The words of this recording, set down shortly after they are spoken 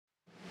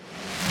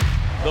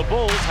The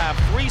Bulls have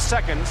 3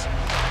 seconds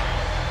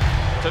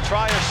to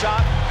try a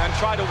shot and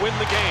try to win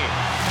the game.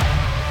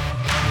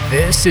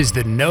 This is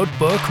the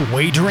Notebook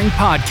Wagering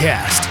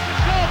Podcast.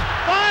 So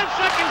 5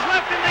 seconds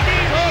left in the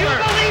game. Do you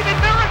believe in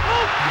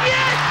miracles?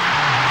 Yes!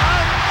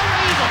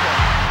 Unbelievable.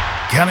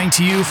 Coming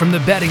to you from the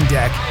betting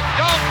deck.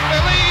 Don't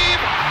believe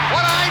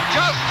what I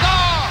just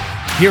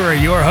saw. Here are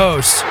your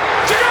hosts.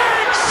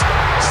 Diggs!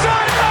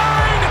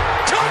 Sideline!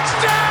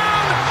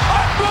 Touchdown!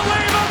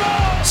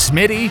 Unbelievable!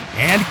 Smitty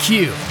and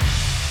Q.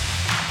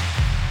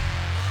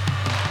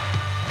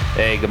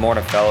 Hey, good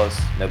morning, fellas.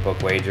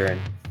 Notebook Wagering.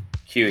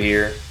 Q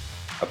here,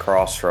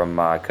 across from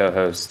my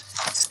co-host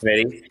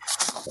Smitty,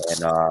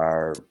 and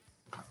our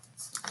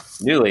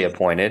newly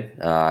appointed,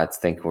 I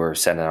think we're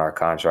sending our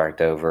contract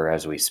over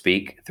as we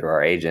speak through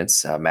our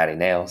agents, Matty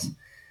Nails.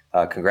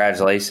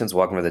 Congratulations.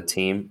 Welcome to the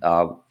team.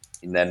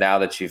 And then now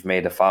that you've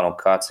made the final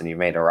cuts and you've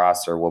made a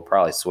roster, we'll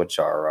probably switch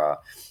our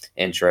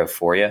intro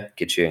for you,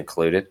 get you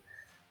included.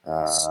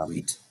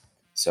 Sweet.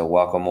 So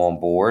welcome on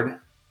board.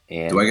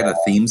 And, do I get a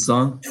theme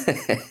song?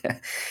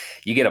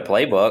 You get a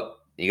playbook.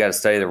 You got to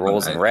study the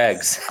rules and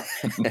regs.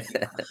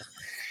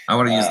 I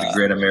want to use the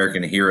Great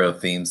American Hero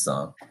theme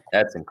song.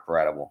 That's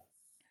incredible.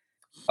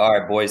 All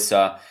right, boys.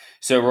 So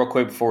real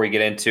quick before we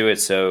get into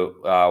it,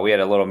 we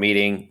had a little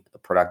meeting, a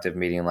productive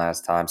meeting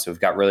last time. So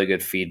we've got really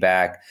good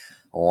feedback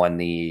on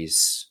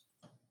these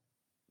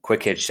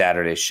Quick Hit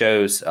Saturday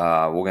shows.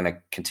 We're going to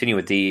continue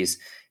with these.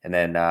 And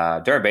then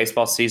during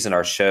baseball season,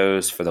 our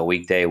shows for the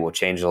weekday will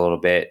change a little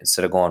bit.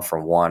 Instead of going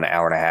from 1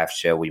 hour-and-a-half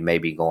show, we may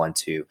be going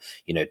to,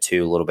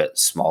 2 a little bit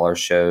smaller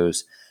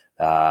shows.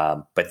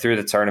 But through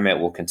the tournament,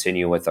 we'll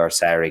continue with our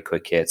Saturday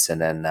quick hits.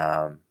 And then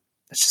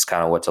that's just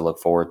kind of what to look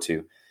forward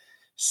to.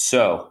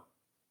 So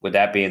with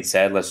that being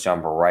said, let's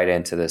jump right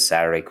into the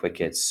Saturday quick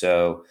hits.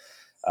 So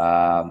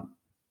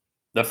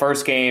the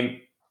first game,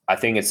 I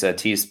think it's a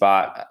T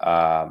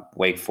spot,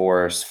 Wake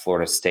Forest,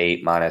 Florida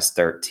State, minus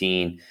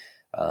 13.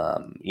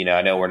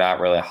 I know we're not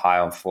really high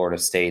on Florida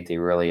State. They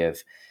really have,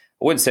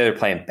 I wouldn't say they're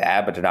playing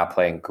bad, but they're not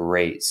playing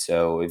great.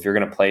 So if you're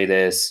going to play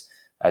this,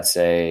 I'd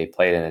say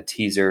play it in a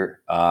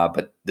teaser.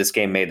 But this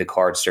game made the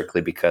card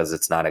strictly because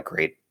it's not a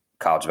great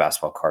college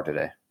basketball card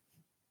today.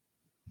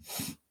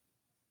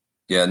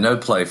 Yeah, no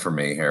play for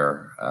me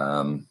here.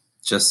 Florida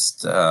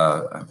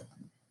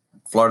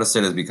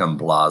State has become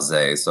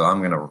blasé, so I'm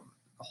going to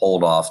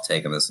hold off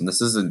taking this. And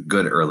this is a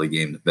good early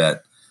game to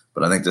bet.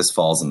 But I think this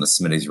falls in the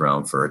Smitty's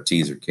realm for a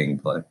teaser king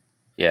play.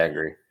 Yeah, I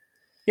agree.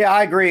 Yeah,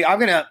 I agree. I'm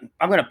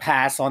gonna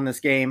pass on this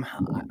game.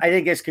 I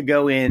think this could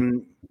go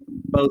in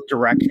both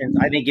directions.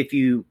 I think if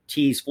you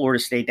tease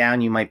Florida State down,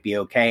 you might be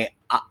okay.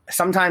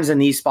 Sometimes in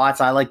these spots,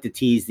 I like to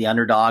tease the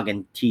underdog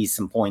and tease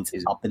some points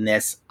up in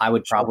this. I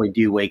would probably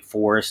do Wake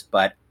Forest,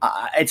 but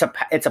it's a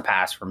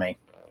pass for me.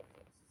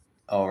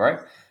 All right.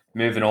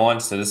 Moving on.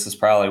 So this is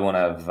probably one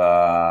of,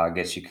 I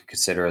guess you could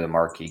consider the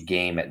marquee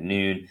game at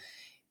noon.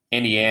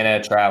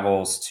 Indiana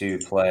travels to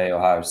play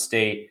Ohio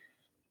State.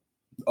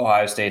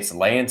 Ohio State's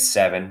laying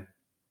 7.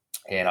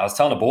 And I was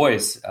telling the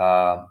boys,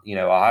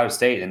 Ohio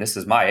State, and this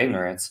is my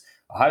ignorance,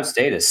 Ohio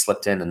State has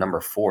slipped into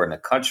number 4 in the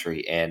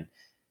country, and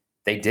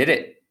they did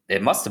it.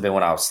 It must have been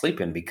when I was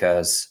sleeping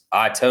because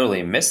I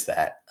totally missed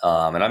that.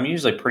 And I'm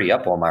usually pretty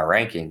up on my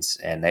rankings,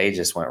 and they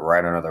just went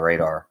right under the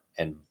radar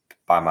and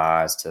by my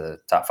eyes to the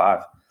top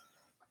 5.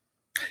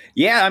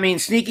 Yeah, I mean,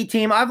 sneaky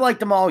team. I've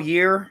liked them all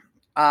year.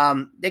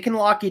 They can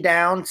lock you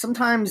down.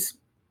 Sometimes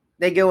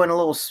they go in a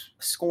little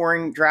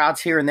scoring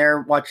droughts here and there,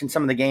 watching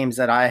some of the games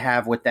that I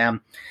have with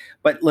them.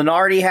 But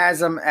Lenardi has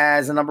them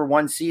as a number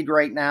 1 seed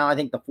right now. I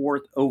think the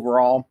 4th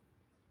overall.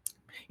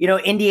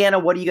 Indiana,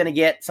 what are you going to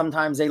get?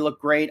 Sometimes they look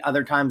great.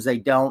 Other times they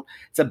don't.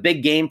 It's a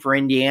big game for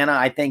Indiana.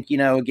 I think,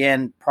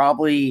 again,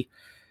 probably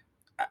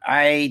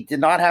I did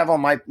not have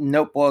on my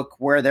notebook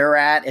where they're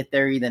at, if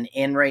they're even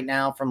in right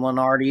now from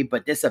Lenardi.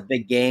 But this is a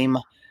big game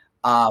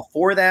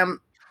for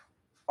them.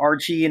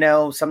 Archie,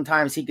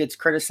 sometimes he gets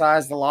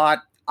criticized a lot.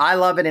 I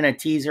love it in a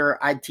teaser.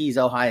 I'd tease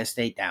Ohio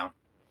State down.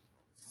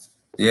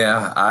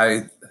 Yeah,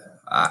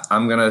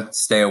 I'm going to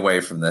stay away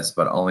from this,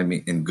 but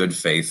only in good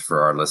faith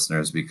for our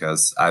listeners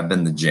because I've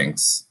been the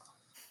jinx.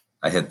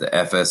 I hit the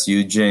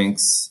FSU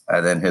jinx.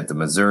 I then hit the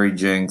Missouri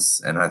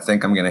jinx, and I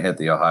think I'm going to hit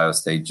the Ohio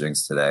State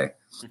jinx today.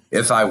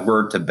 If I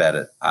were to bet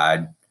it,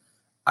 I'd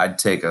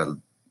take a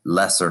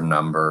lesser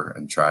number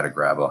and try to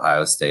grab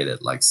Ohio State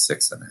at like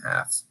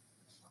 6.5.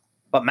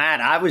 But,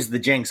 Matt, I was the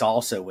jinx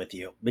also with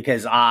you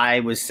because I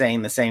was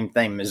saying the same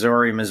thing,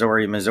 Missouri,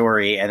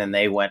 and then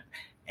they went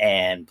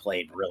and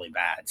played really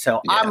bad.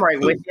 So yeah, I'm right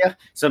with you.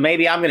 So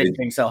maybe I'm going to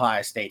jinx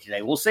Ohio State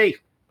today. We'll see.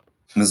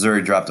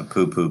 Missouri dropped a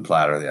poo-poo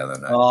platter the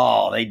other night.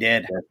 Oh, they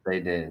did. Yes,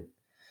 they did.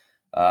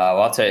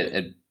 I'll tell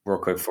you real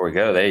quick before we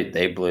go,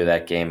 they blew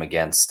that game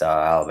against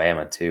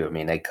Alabama too. I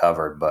mean, they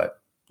covered, but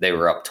they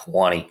were up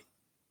 20.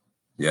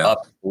 Yeah.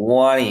 Up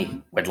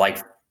 20 with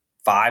like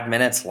 5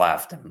 minutes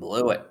left and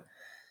blew it.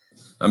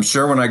 I'm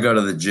sure when I go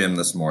to the gym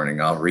this morning,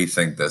 I'll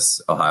rethink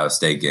this Ohio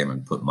State game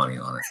and put money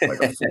on it like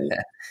a fool.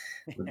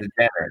 The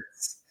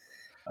degenerates.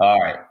 All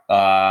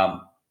right.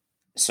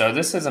 So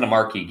this isn't a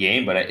marquee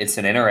game, but it's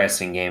an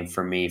interesting game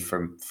for me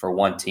for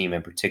one team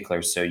in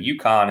particular. So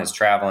UConn is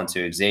traveling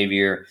to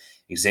Xavier.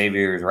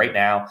 Xavier is right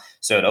now.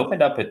 So it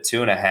opened up at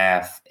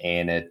 2.5,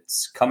 and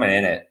it's coming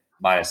in at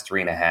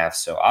 -3.5.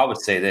 So I would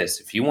say this: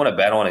 if you want to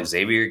bet on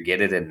Xavier,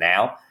 get it in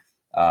now.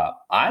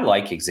 I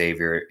like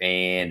Xavier,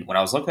 and when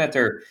I was looking at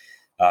their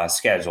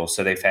schedule,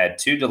 so they've had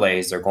 2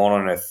 delays. They're going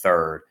on their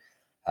third.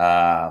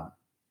 Both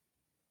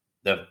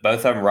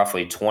of them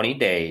roughly 20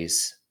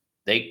 days.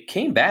 They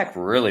came back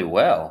really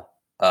well.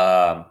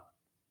 They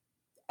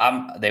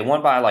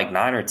won by like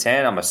 9 or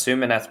 10. I'm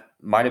assuming that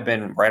might have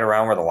been right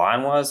around where the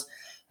line was.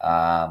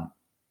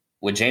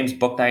 With James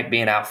Bouknight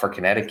being out for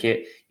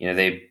Connecticut,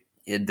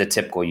 the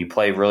typical, you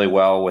play really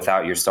well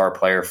without your star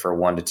player for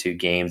 1 to 2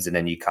 games, and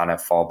then you kind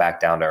of fall back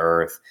down to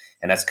earth.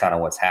 And that's kind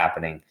of what's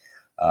happening.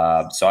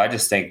 So I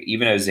just think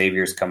even though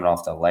Xavier's coming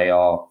off the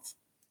layoff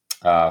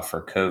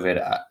for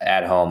COVID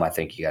at home, I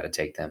think you got to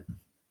take them.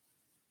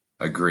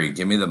 Agree.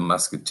 Give me the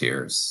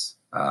Musketeers.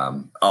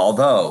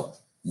 Although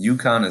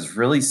UConn is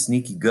really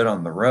sneaky good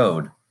on the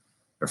road.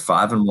 They're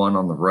 5-1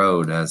 on the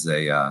road as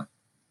a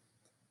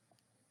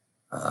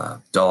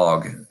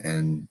dog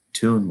and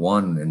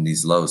 2-1 in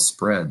these low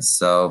spreads.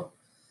 So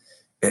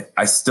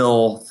I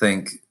still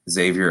think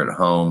Xavier at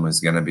home is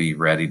going to be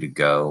ready to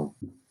go.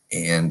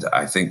 And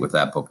I think with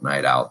that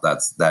Bouknight out,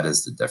 that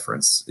is the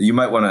difference. You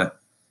might want to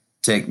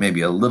take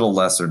maybe a little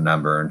lesser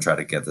number and try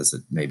to get this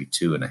at maybe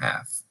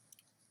 2.5.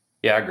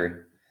 Yeah, I agree.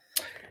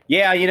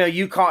 Yeah,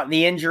 UConn,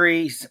 the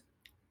injuries.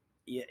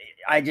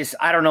 I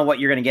don't know what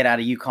you're going to get out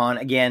of UConn.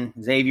 Again,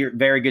 Xavier,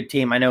 very good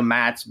team. I know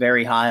Matt's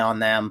very high on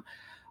them.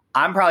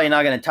 I'm probably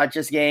not going to touch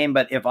this game,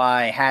 but if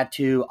I had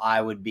to,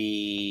 I would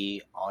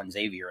be on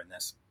Xavier in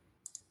this.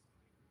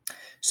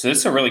 So this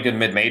is a really good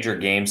mid-major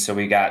game. So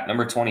we got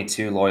number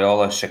 22,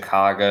 Loyola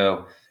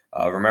Chicago.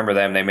 Remember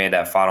them? They made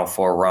that Final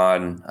Four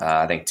run,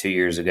 I think 2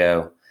 years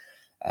ago.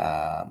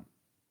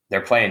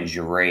 They're playing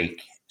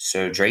Drake.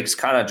 So Drake's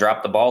kind of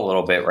dropped the ball a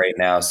little bit right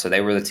now. So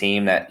they were the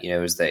team that,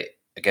 was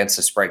against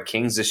the spread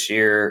kings this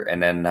year.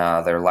 And then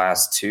their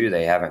last 2,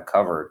 they haven't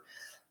covered.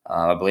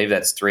 I believe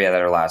that's 3 out of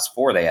their last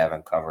 4 they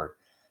haven't covered.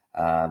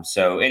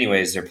 So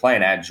anyways, they're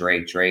playing at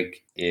Drake.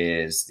 Drake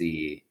is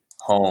the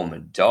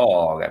home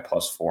dog at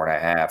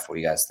 +4.5. What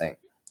do you guys think?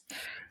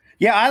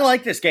 Yeah, I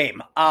like this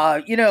game.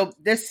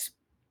 This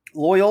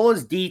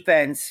Loyola's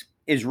defense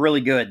is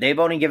really good. They've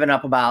only given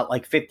up about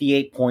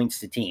 58 points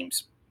to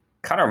teams.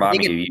 Kind of remind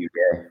me of you,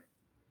 Gary.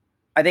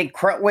 I think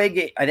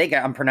Krutwig, I think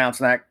I'm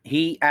pronouncing that,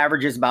 he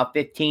averages about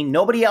 15.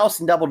 Nobody else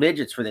in double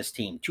digits for this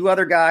team. 2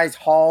 other guys,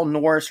 Hall,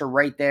 Norris, are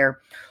right there.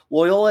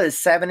 Loyola is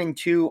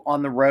 7-2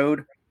 on the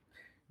road.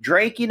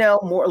 Drake, a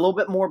little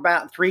bit more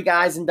about 3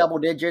 guys in double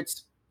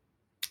digits.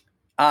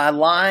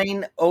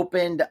 Line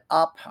opened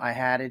up. I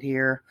had it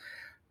here.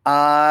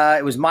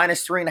 It was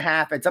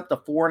 -3.5. It's up to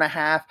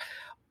 4.5.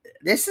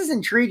 This is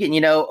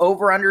intriguing.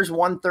 Over-unders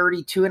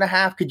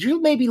 132.5. Could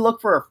you maybe look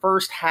for a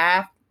first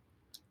half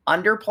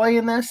underplay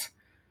in this?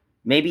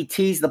 Maybe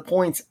tease the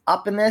points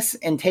up in this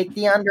and take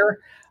the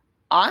under.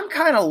 I'm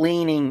kind of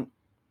leaning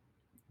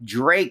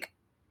Drake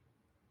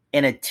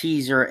in a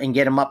teaser and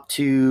get him up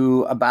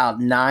to about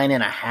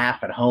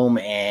 9.5 at home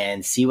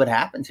and see what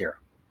happens here.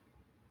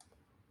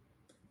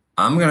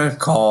 I'm going to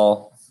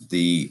call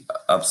the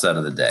upset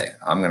of the day.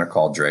 I'm going to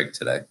call Drake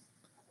today.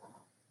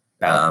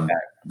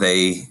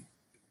 They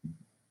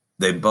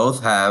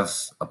both have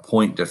a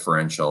point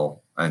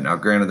differential. And now,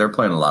 granted, they're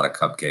playing a lot of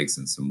cupcakes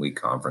and some weak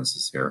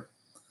conferences here.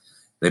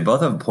 They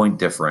both have a point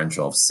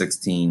differential of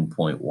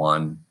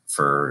 16.1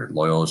 for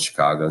Loyola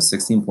Chicago,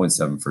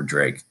 16.7 for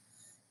Drake.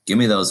 Give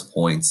me those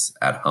points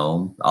at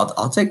home.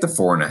 I'll take the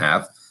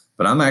 4.5,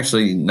 but I'm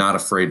actually not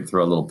afraid to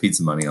throw a little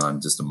pizza money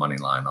on just a money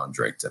line on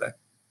Drake today.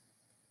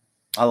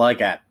 I like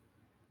that.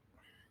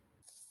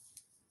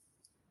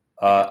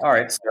 All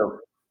right,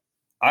 so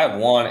I have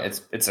one.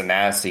 It's a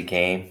nasty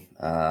game,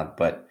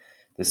 but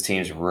this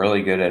team's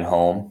really good at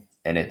home,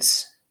 and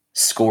it's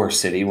Score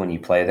City when you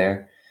play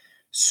there.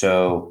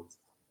 So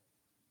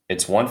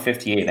it's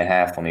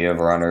 158.5 on the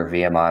over-under,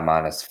 VMI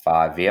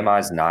 -5. VMI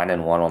is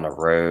 9-1 on the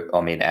road.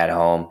 At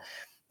home.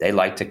 They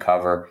like to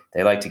cover.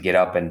 They like to get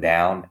up and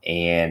down.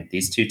 And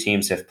these 2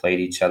 teams have played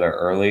each other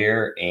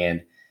earlier,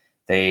 and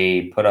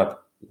they put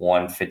up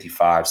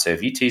 155. So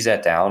if you tease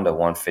that down to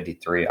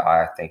 153,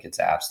 I think it's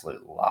an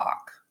absolute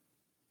lock.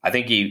 I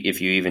think if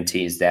you even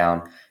tease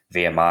down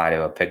VMI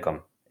to a pick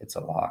 'em, it's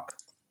a lock.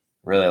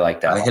 Really like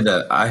that.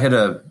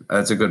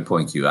 That's a good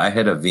point, Q. I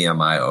hit a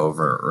VMI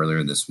over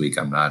earlier this week.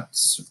 I'm not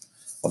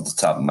off the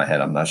top of my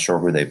head. I'm not sure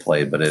where they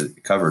played, but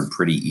it covered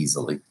pretty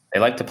easily. They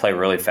like to play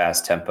really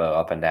fast tempo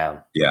up and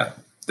down. Yeah,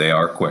 they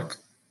are quick.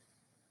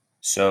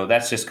 So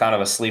that's just kind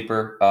of a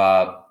sleeper.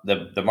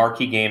 The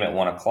marquee game at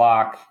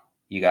 1:00.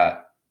 You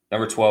got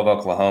number 12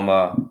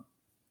 Oklahoma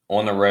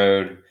on the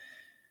road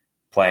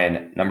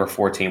playing number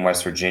 14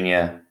 West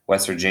Virginia.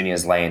 West Virginia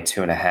is laying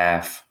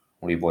 2.5.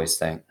 What do you boys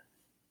think?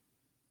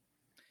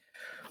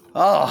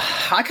 Oh,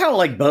 I kind of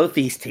like both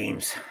these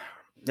teams.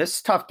 This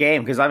is a tough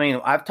game because,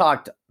 I've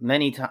talked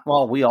many times.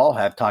 Well, we all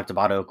have talked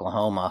about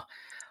Oklahoma.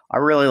 I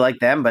really like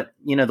them. But,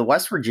 the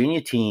West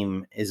Virginia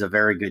team is a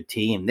very good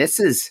team. This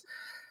is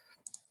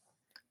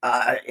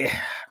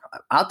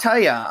I'll tell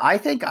you, I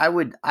think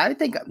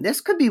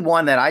this could be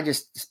one that I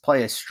just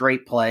play a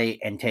straight play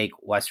and take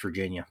West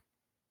Virginia.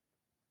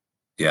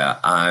 Yeah,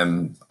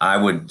 I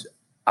would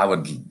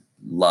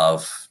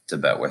love to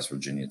bet West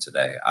Virginia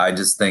today. I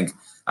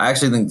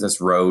actually think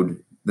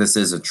this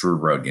is a true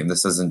road game.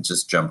 This isn't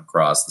just jump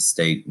across the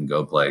state and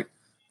go play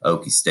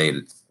Okie State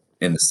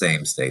in the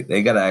same state.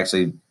 They got to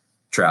actually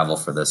travel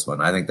for this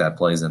one. I think that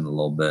plays in a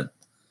little bit.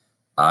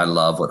 I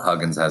love what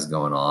Huggins has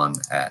going on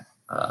at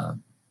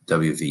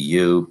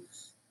WVU,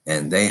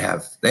 and they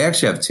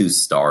actually have 2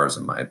 stars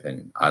in my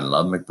opinion. I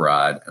love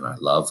McBride and I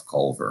love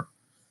Culver.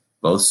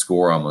 Both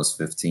score almost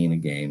 15 a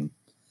game.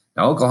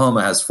 Now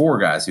Oklahoma has 4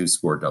 guys who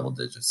score double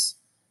digits.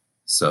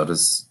 So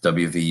does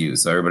WVU.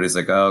 So everybody's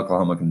like, oh,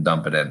 Oklahoma can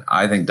dump it in.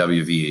 I think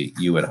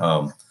WVU at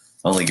home,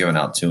 only giving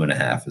out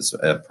 2.5 is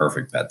a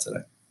perfect bet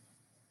today.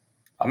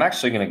 I'm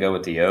actually going to go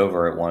with the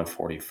over at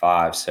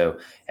 145. So,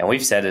 and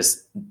we've said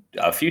this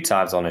a few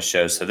times on the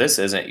show. So this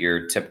isn't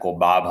your typical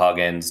Bob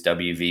Huggins,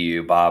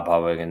 WVU, Bob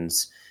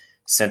Huggins,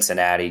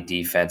 Cincinnati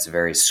defense,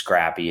 very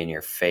scrappy in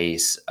your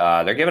face.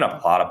 They're giving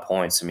up a lot of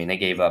points. I mean, they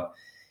gave up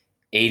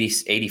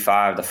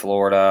 85 to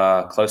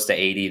Florida, close to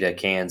 80 to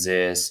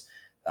Kansas.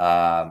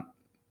 And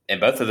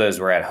both of those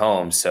were at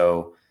home.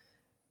 So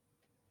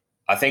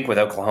I think with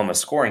Oklahoma's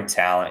scoring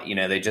talent,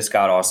 they just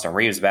got Austin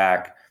Reeves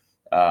back.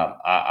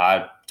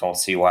 I don't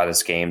see why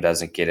this game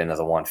doesn't get into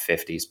the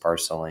 150s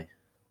personally.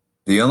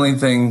 The only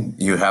thing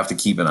you have to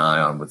keep an eye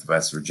on with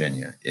West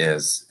Virginia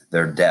is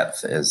their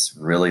depth is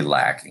really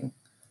lacking.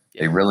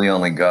 They really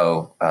only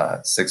go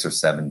 6 or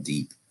 7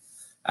 deep.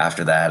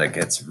 After that, it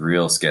gets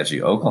real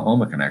sketchy.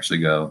 Oklahoma can actually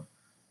go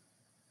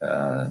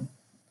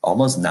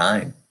almost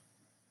 9.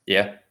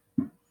 Yeah,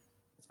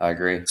 I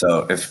agree.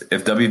 So if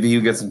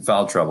WVU gets in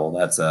foul trouble,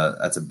 that's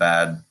a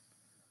bad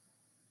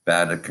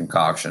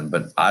concoction.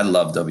 But I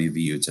love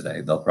WVU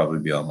today. They'll probably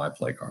be on my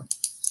play card.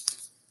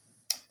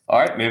 All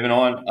right, moving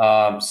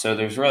on. So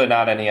there's really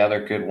not any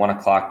other good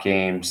 1:00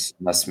 games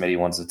unless Smitty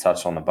wants to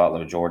touch on the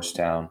Butler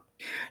Georgetown.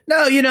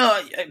 No,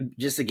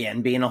 just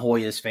again, being a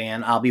Hoyas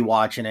fan, I'll be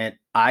watching it.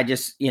 I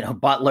just,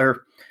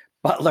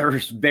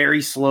 Butler's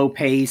very slow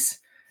pace.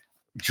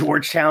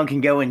 Georgetown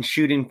can go in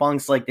shooting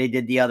funks like they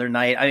did the other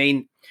night. I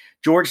mean,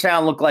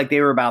 Georgetown looked like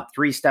they were about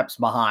 3 steps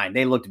behind.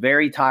 They looked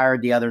very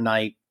tired the other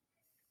night,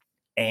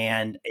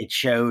 and it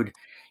showed.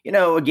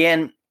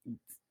 Again,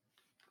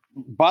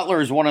 Butler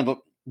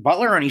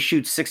only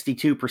shoots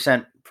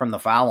 62% from the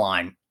foul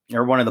line.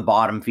 They're one of the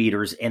bottom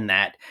feeders in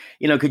that.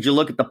 Could you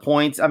look at the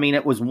points? I mean,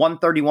 it was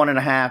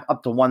 131.5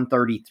 up to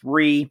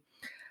 133.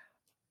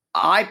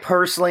 I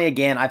personally,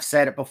 again, I've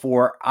said it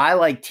before, I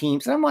like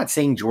teams, and I'm not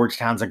saying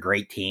Georgetown's a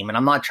great team, and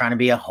I'm not trying to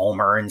be a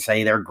homer and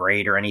say they're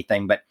great or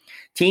anything, but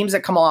teams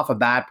that come off a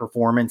bad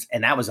performance,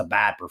 and that was a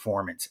bad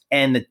performance.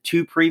 And the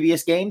 2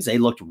 previous games, they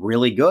looked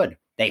really good.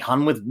 They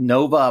hung with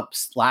Nova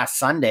last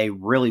Sunday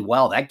really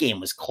well. That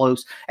game was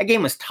close. That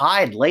game was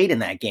tied late in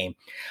that game.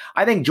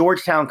 I think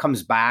Georgetown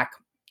comes back,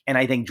 and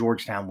I think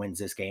Georgetown wins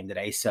this game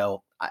today.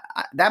 So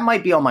that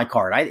might be on my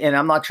card. And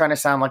I'm not trying to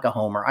sound like a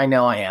homer. I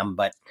know I am,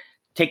 but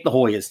take the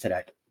Hoyas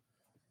today.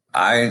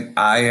 I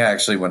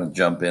actually want to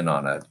jump in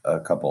on a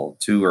couple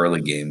 2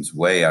 early games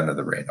way under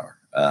the radar.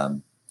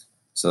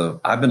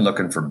 So I've been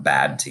looking for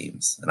bad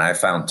teams, and I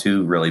found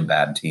 2 really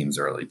bad teams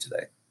early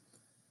today.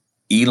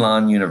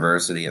 Elon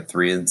University at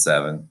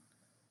 3-7,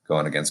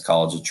 going against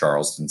College of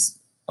Charleston's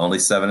only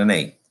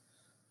 7-8.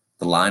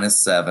 The line is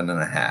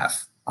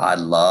 7.5. I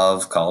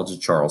love College of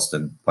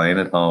Charleston playing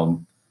at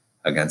home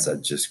against a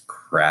just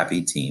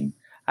crappy team.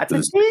 That's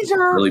a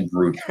teaser. Really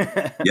brutal.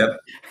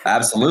 Yep,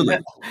 absolutely.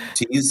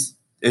 Tease.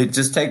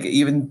 Just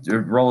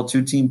roll a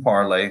 2-team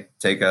parlay.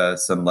 Take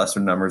some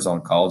lesser numbers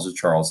on College of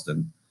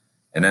Charleston,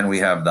 and then we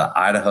have the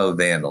Idaho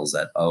Vandals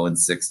at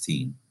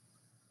 0-16.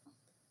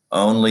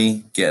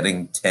 Only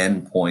getting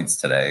 10 points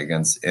today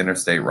against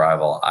interstate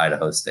rival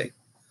Idaho State.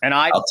 And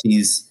I'll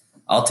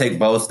take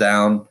both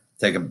down,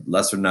 take a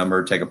lesser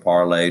number, take a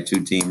parlay,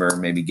 2-teamer,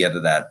 maybe get to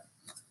that,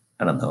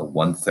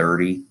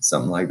 130,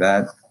 something like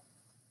that.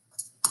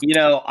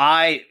 You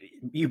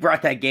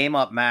brought that game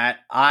up, Matt.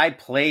 I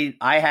gave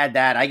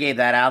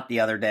that out the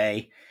other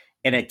day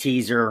in a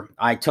teaser.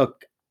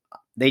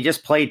 They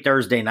just played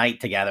Thursday night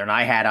together, and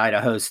I had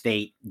Idaho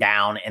State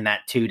down in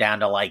that 2 down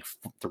to like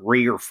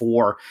 3 or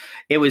 4.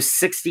 It was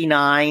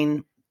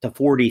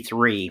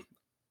 69-43.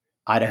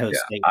 Idaho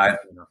State.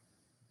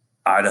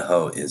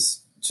 Idaho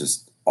is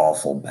just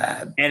awful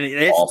bad. And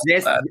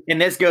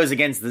this goes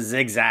against the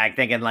zigzag,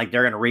 thinking like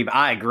they're going to rebound.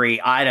 I agree.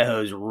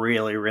 Idaho's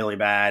really, really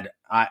bad.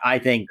 I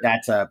think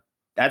that's a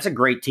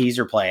great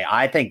teaser play.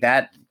 I think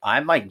that I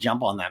might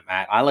jump on that,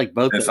 Matt. I like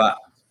both of them.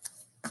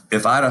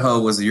 If Idaho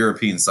was a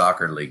European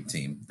Soccer League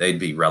team, they'd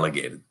be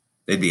relegated.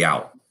 They'd be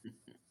out.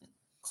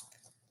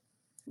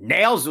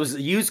 Nails was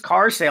a used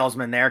car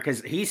salesman there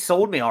because he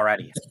sold me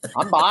already.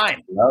 I'm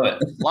buying. Love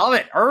it. Love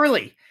it.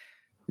 Early.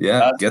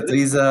 Yeah, get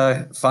these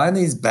find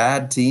these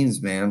bad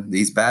teams, man.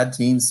 These bad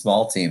teams,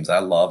 small teams. I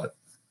love it.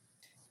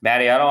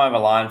 Maddie, I don't have a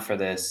line for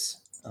this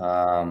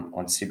on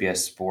CBS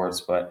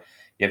Sports, but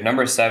you have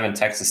number 7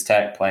 Texas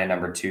Tech playing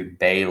number 2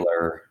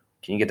 Baylor.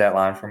 Can you get that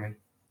line for me?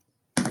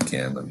 I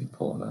can. Let me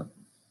pull it up.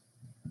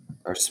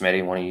 Or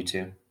Smitty, one of you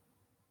two?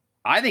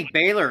 I think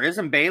Baylor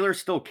isn't Baylor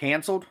still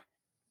canceled?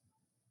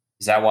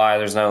 Is that why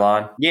there's no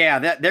line? Yeah,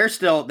 they're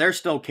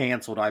still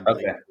canceled, I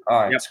believe. Okay.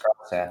 All right. Yep. Scratch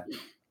that.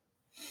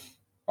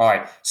 All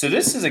right. So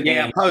this is a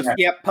game.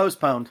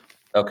 Postponed.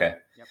 Okay.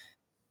 Yep.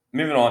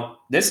 Moving on.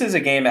 This is a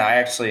game that I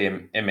actually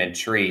am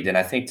intrigued, and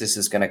I think this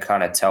is going to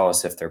kind of tell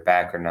us if they're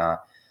back or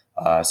not.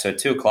 So at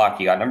 2:00,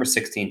 you got number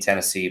 16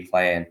 Tennessee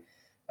playing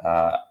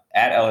at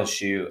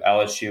LSU.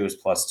 LSU is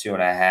plus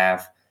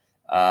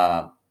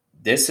 2.5.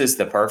 This is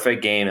the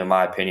perfect game, in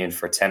my opinion,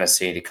 for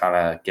Tennessee to kind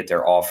of get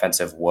their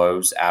offensive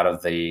woes out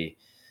of the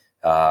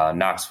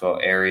Knoxville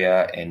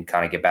area and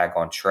kind of get back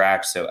on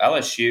track. So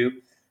LSU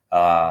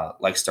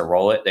likes to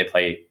roll it. They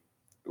play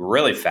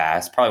really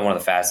fast, probably one of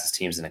the fastest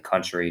teams in the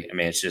country. I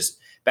mean, it's just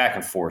back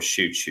and forth,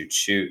 shoot.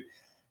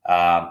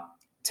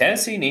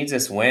 Tennessee needs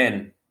this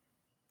win,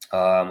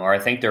 or I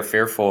think they're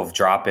fearful of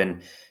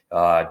dropping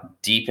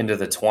deep into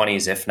the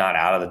 20s, if not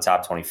out of the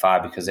top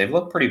 25, because they've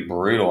looked pretty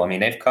brutal. I mean,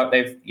 they've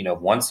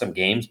won some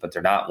games, but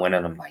they're not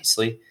winning them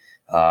nicely,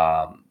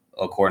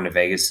 according to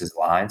Vegas's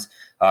lines.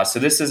 So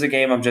this is a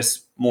game I'm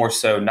just more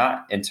so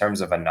not in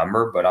terms of a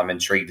number, but I'm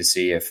intrigued to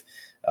see if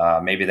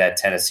maybe that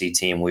Tennessee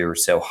team we were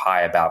so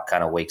high about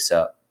kind of wakes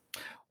up.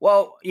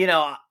 Well,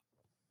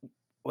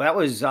 that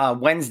was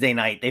Wednesday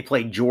night. They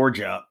played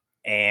Georgia,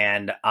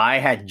 and I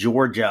had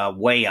Georgia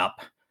way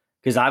up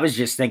because I was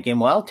just thinking,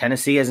 well,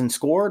 Tennessee hasn't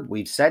scored.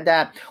 We've said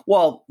that.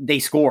 Well, they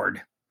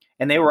scored,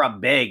 and they were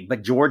up big,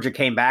 but Georgia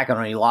came back and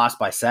only lost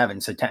by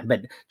 7. So,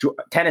 but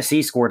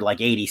Tennessee scored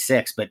like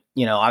 86. But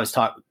I was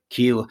talking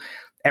Q.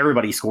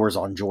 Everybody scores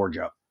on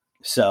Georgia,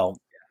 so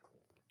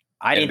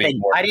I didn't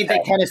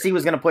think Tennessee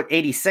was going to put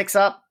 86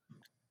 up,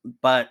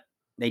 but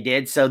they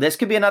did. So this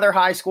could be another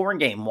high scoring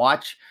game.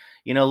 Watch,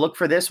 look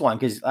for this one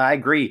because I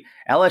agree.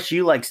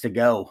 LSU likes to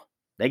go.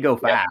 They go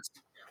fast.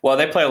 Yep. Well,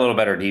 they play a little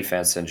better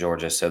defense than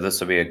Georgia, so this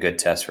will be a good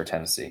test for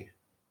Tennessee.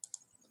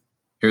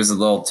 Here's a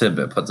little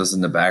tidbit. Put this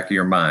in the back of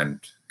your mind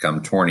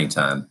come tourney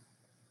time.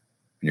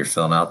 When you're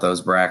filling out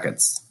those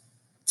brackets,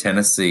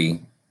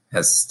 Tennessee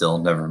has still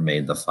never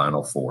made the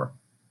Final Four.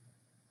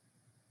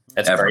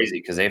 That's crazy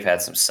because they've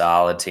had some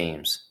solid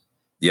teams.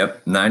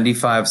 Yep.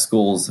 95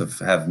 schools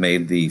have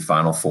made the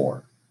Final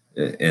Four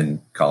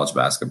in college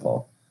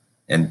basketball,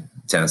 and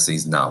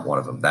Tennessee's not one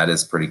of them. That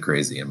is pretty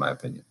crazy, in my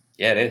opinion.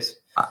 Yeah, it is.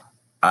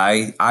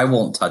 I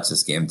won't touch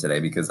this game today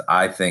because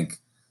I think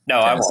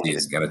Tennessee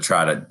is going to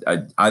try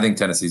to – I think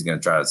Tennessee's going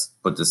to try to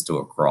put this to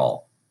a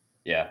crawl.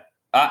 Yeah.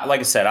 Like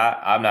I said,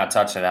 I'm not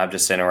touching it. I'm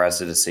just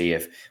interested to see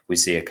if we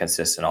see a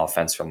consistent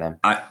offense from them.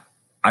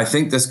 I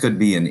think this could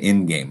be an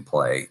in-game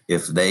play.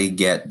 If they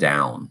get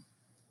down,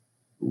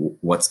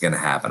 what's going to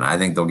happen? I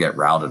think they'll get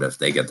routed if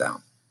they get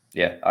down.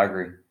 Yeah, I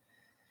agree.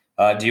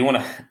 Do you want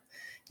to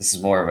 – this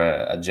is more of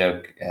a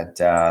joke at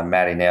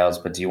Matty Nails,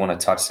 but do you want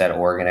to touch that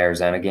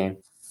Oregon-Arizona game?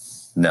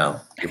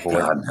 No.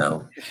 God,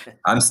 no.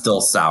 I'm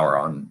still sour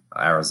on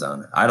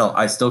Arizona.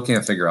 I still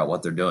can't figure out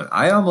what they're doing.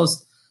 I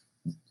almost,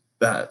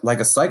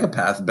 like a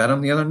psychopath, bet them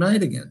the other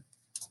night again.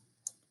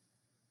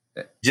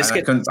 I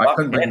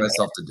couldn't bring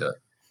myself to do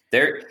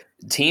it.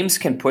 Teams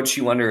can put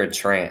you under a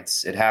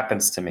trance. It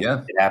happens to me.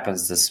 Yeah. It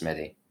happens to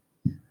Smitty.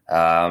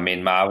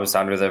 I was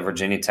under the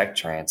Virginia Tech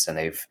trance, and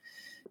they've,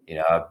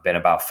 been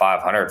about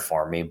 500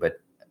 for me. But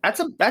that's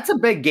a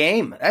big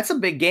game. That's a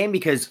big game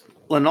because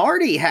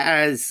Lenardi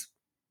has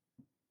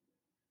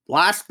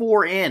last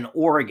 4 in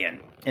Oregon,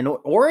 and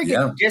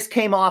Oregon just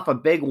came off a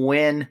big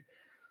win.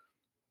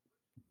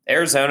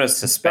 Arizona's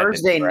suspended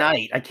Thursday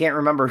night. I can't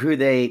remember who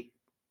they.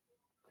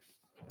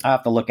 I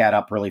have to look that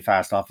up really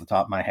fast off the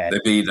top of my head.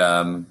 They beat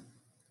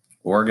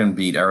Oregon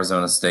beat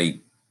Arizona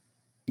State.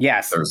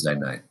 Yes, Thursday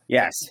night.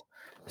 Yes.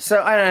 So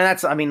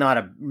that's not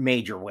a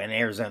major win.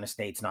 Arizona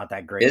State's not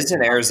that great.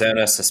 Isn't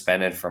Arizona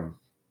suspended from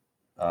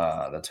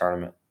the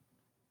tournament?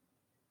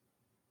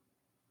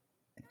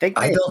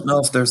 I don't know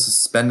if they're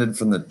suspended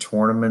from the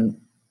tournament.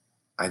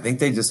 I think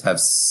they just have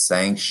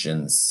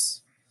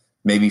sanctions,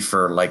 maybe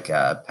for like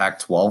a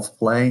Pac-12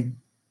 play.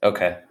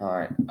 Okay, all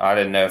right. I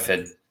didn't know if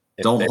it.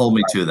 Don't hold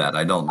me to that.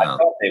 I don't know. I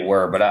thought they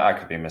were, but I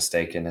could be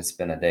mistaken. It's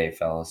been a day,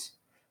 fellas.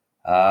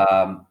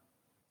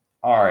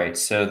 All right,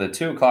 so the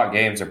 2:00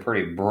 games are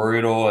pretty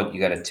brutal. You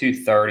got a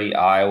 2:30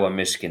 Iowa,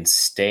 Michigan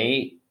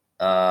State.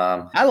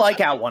 I like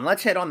that one.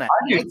 Let's hit on that.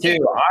 I do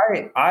too.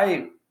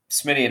 I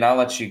Smitty, and I'll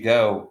let you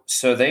go.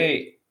 So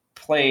they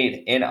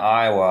played in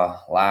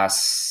Iowa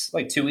last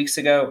 2 weeks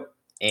ago,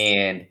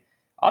 and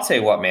I'll tell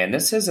you what, man,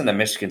 this isn't a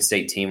Michigan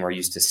State team we're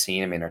used to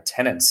seeing. I mean, they're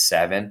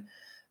 10-7,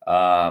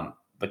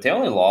 but they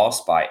only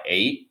lost by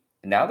 8.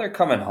 Now they're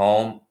coming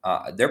home.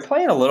 They're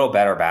playing a little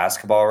better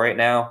basketball right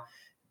now.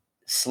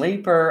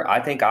 Sleeper, I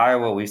think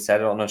Iowa, we've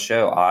said it on the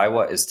show,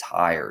 Iowa is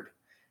tired.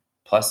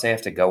 Plus, they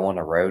have to go on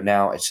the road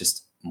now. It's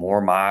just more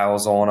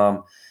miles on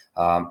them.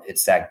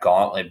 It's that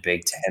gauntlet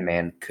Big Ten,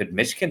 man. Could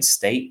Michigan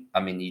State?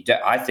 I mean,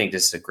 I think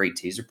this is a great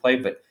teaser play,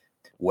 but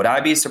would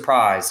I be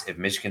surprised if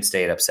Michigan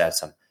State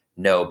upsets them?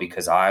 No,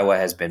 because Iowa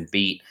has been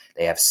beat.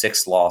 They have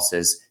 6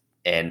 losses,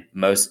 and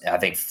I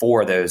think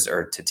 4 of those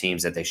are to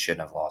teams that they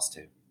shouldn't have lost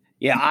to.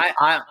 Yeah,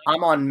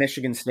 I'm on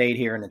Michigan State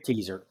here in the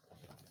teaser.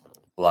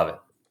 Love it.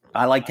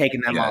 I like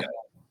taking them off.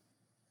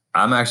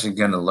 I'm actually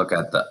going to look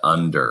at the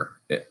under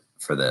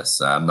for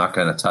this. I'm not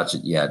going to touch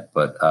it yet,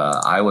 but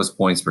Iowa's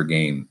points per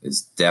game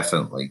is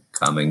definitely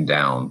coming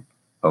down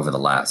over the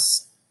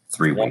last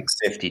 3 weeks.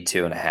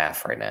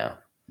 52.5 right now.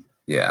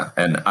 Yeah,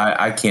 and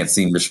I can't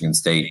see Michigan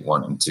State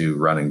wanting to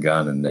run and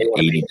gun in the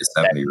 80 to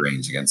 70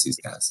 range against these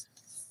guys.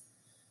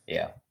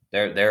 Yeah,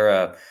 they're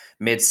a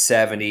mid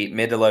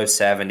to low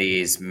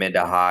 70s, mid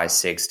to high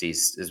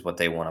 60s is what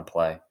they want to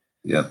play.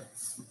 Yep.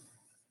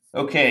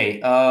 Okay.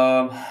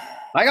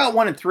 I got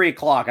one at 3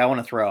 o'clock I want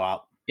to throw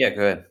out. Yeah,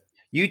 good.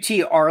 UT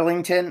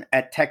Arlington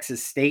at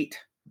Texas State.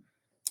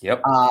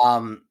 Yep.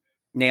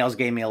 Nails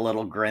gave me a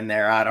little grin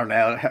there. I don't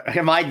know.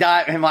 Am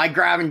I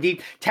grabbing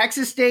deep?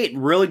 Texas State,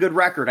 really good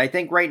record. I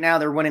think right now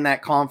they're winning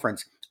that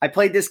conference. I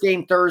played this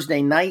game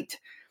Thursday night.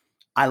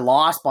 I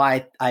lost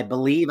by, I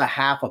believe, a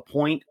half a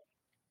point.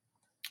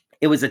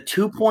 It was a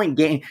 2-point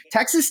game.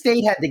 Texas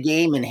State had the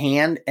game in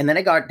hand, and then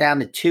it got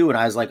down to 2, and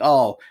I was like,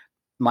 oh,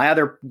 my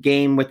other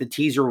game with the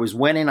teaser was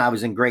winning. I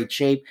was in great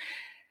shape.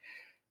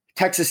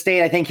 Texas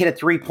State, I think, hit a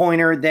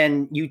 3-pointer.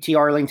 Then UT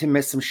Arlington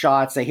missed some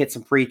shots. They hit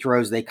some free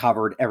throws. They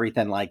covered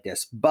everything like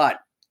this. But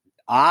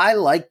I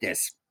like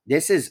this.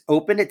 This is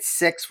opened at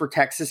 6 for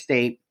Texas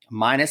State,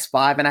 minus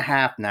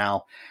 5.5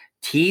 now.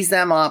 Tease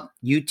them up,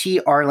 UT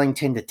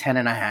Arlington to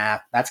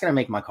 10.5. That's going to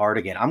make my card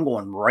again. I'm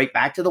going right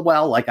back to the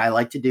well like I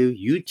like to do.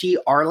 UT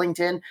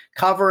Arlington,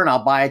 cover, and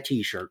I'll buy a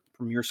T-shirt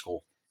from your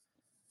school.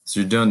 So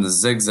you're doing the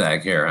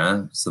zigzag here,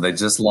 huh? So they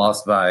just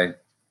lost by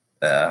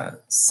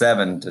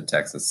 7 to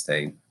Texas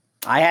State.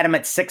 I had them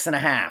at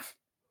 6.5.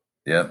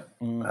 Yep.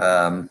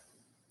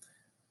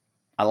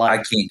 I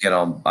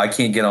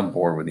can't get on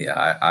board with you.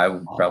 I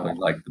would probably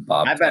like the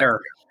Bob.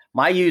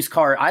 My used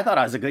car. I thought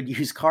I was a good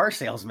used car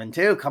salesman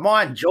too. Come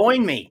on,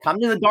 join me. Come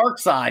to the dark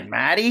side,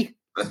 Maddie.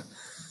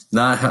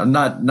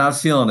 Not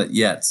feeling it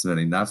yet,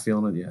 Smitty. Not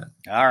feeling it yet.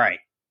 All right.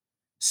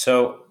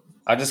 So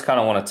I just kind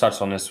of want to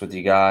touch on this with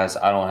you guys.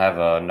 I don't have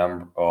a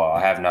number. Well,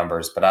 I have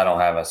numbers, but I don't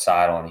have a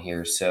side on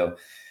here. So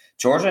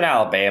Georgia and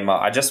Alabama.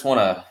 I just want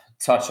to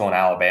touch on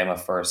Alabama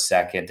for a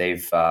second.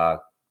 They've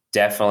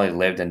definitely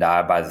lived and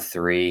died by the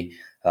 3.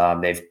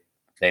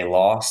 They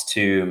lost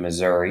to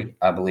Missouri,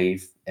 I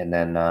believe, and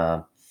then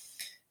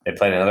they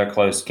played another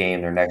close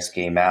game. Their next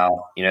game out,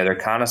 they're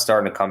kind of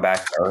starting to come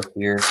back to earth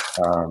here.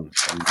 And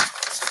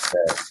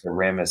the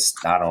rim is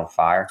not on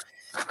fire.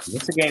 Is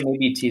this a game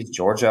maybe you tease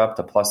Georgia up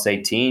to plus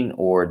 18,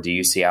 or do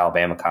you see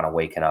Alabama kind of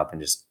waking up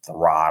and just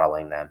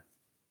throttling them?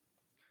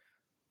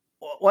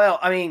 Well,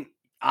 I mean,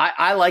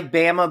 I like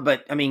Bama,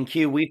 but I mean,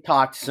 Q, we've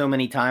talked so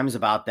many times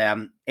about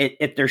them.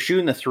 If they're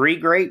shooting the 3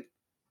 great,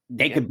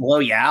 they could blow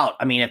you out.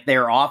 I mean, if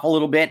they're off a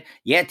little bit,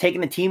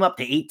 taking the team up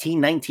to 18,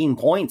 19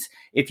 points.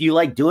 If you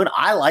like doing,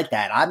 I like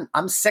that.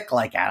 I'm sick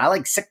like that. I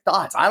like sick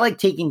thoughts. I like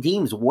taking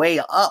teams way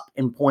up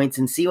in points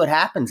and see what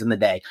happens in the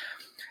day.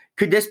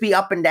 Could this be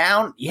up and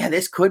down? Yeah,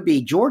 this could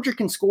be. Georgia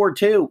can score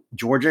too.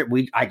 Georgia,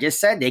 I just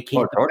said they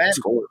can't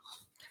score.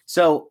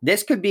 So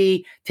this could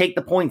be take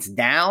the points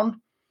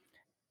down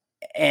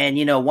and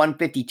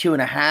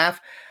 152.5.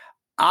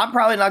 I'm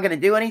probably not going to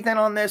do anything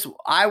on this.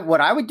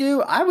 What I would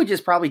do, I would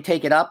just probably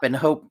take it up and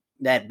hope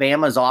that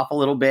Bama's off a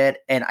little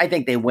bit. And I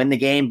think they win the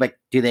game, but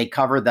do they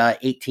cover the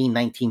 18,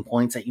 19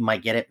 points that you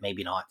might get it?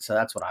 Maybe not. So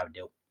that's what I would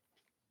do.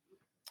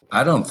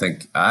 I don't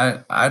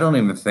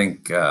even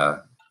think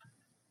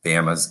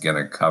Bama's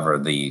going to cover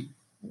the,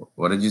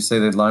 what did you say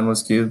the line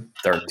was, Q?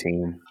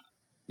 13.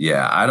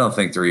 Yeah, I don't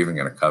think they're even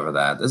going to cover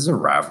that. This is a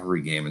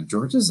rivalry game, and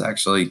Georgia's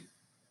actually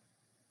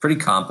pretty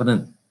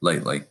competent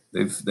lately.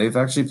 They've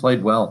actually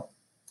played well.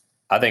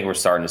 I think we're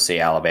starting to see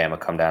Alabama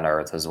come down to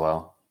earth as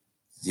well.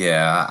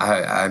 Yeah,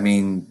 I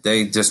mean,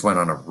 they just went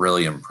on a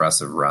really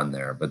impressive run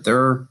there, but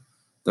their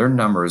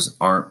numbers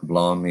aren't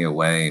blowing me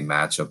away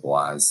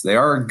matchup-wise. They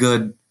are a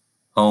good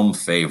home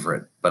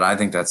favorite, but I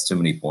think that's too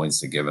many points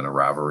to give in a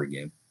rivalry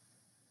game.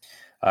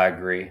 I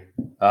agree.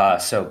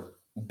 So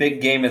big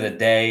game of the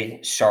day,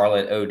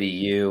 Charlotte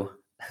ODU.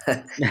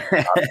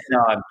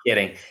 No, I'm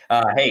kidding.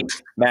 Hey,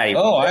 Maddie.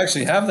 Oh, I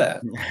actually have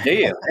that. Do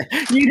you?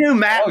 You knew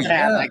Matt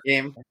had that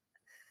game.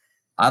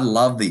 I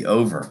love the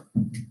over.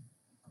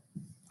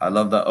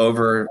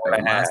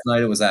 Last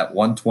night it was at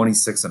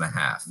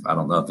 126.5. I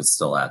don't know if it's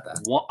still at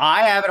that. Well,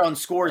 I have it on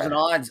Scores and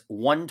Odds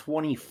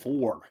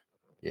 124.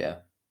 Yeah.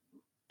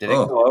 Did it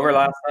go over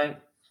last night?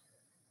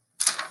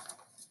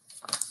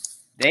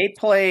 They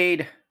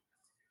played.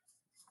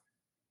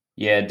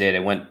 Yeah, it did.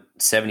 It went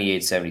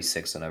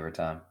 78-76 in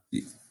overtime.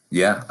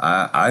 Yeah,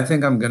 I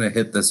think I'm going to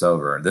hit this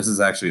over. This is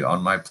actually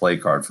on my play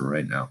card for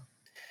right now.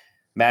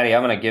 Maddie,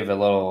 I'm going to give a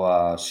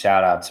little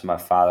shout out to my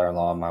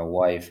father-in-law and my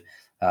wife,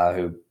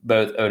 who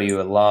both ODU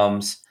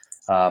alums.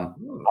 I'm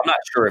not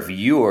sure if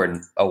you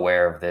are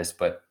aware of this,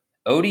 but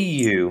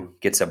ODU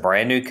gets a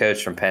brand new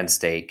coach from Penn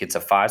State, gets a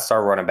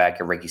 5-star running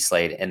back at Ricky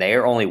Slade, and they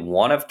are only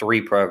one of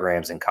 3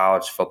 programs in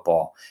college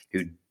football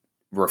who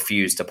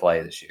refuse to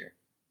play this year.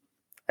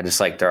 I just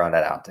like throwing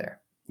that out there.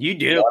 You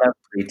do. One of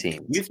 3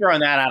 teams. You're throwing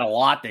that out a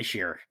lot this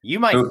year. You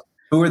might.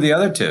 Who are the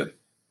other 2?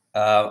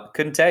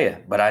 Couldn't tell you,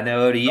 but I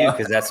know ODU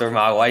because that's where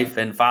my wife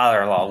and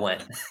father-in-law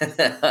went.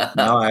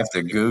 Now I have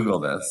to Google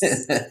this.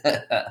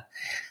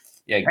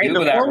 Yeah,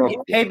 Google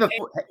that.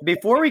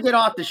 Before we get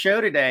off the show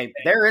today,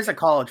 there is a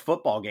college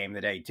football game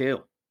today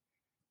too.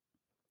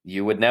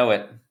 You would know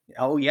it.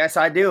 Oh, yes,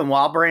 I do, and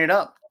well, I'll bring it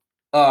up.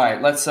 All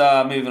right, let's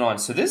move on.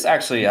 So this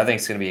actually, I think,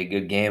 is going to be a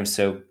good game.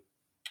 So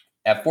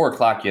at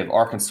 4:00, you have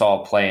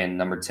Arkansas playing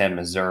number 10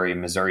 Missouri.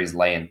 Missouri's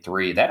laying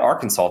 3. That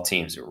Arkansas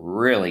team's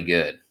really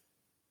good,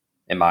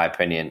 in my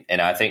opinion,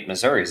 and I think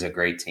Missouri's a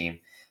great team.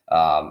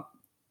 I'm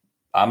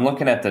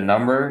looking at the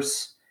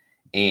numbers.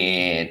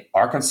 And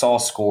Arkansas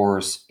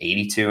scores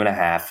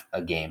 82.5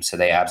 a game, so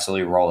they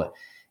absolutely roll it.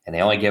 And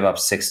they only give up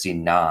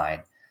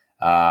 69.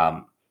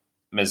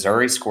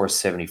 Missouri scores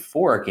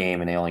 74 a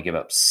game, and they only give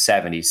up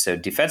 70. So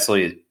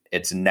defensively,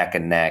 it's neck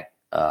and neck.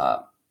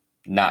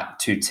 Not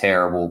too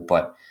terrible,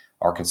 but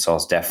Arkansas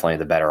is definitely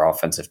the better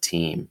offensive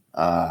team.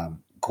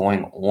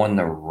 Going on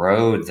the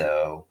road,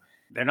 though.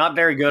 They're not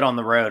very good on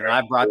the road, and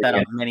I've brought that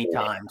up many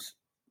times.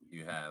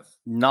 You have.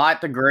 Not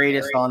the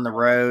greatest on the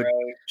road.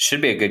 Should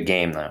be a good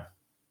game, though.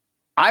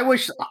 I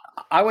wish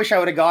I would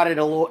have got it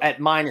a little at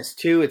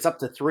 -2. It's up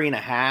to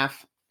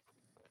 3.5.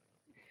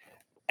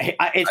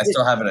 I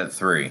still have it at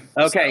 3.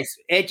 Okay,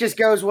 so it just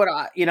goes what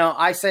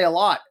I say a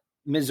lot.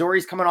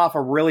 Missouri's coming off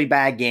a really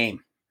bad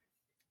game.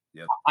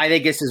 Yep. I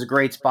think this is a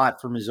great spot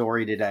for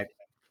Missouri today.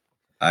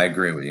 I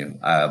agree with you.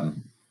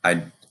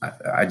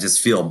 I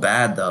just feel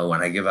bad though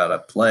when I give out a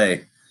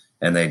play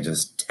and they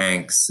just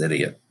tank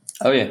City.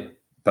 Oh yeah.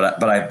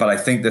 But I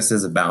think this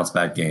is a bounce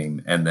back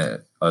game, and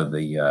the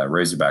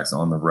Razorbacks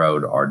on the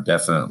road are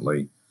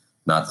definitely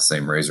not the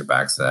same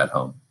Razorbacks at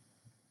home.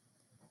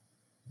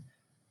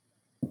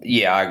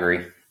 Yeah, I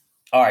agree.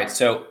 All right,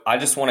 so I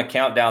just want to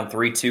count down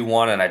 3, 2,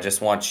 1, and I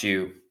just want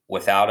you,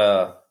 without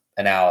a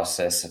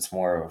analysis, it's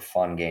more of a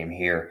fun game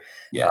here.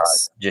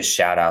 Yes. Just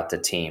shout out the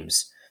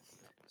teams.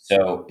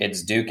 So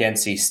it's Duke,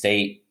 NC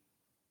State.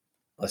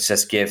 Let's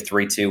just give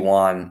 3, 2,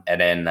 1,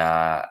 and then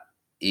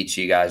each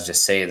of you guys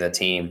just say the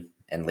team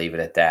and leave it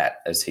at that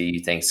as who you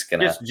think's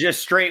gonna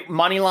just straight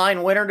money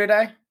line winner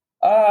today.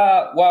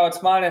 Well, it's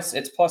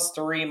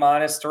 +3,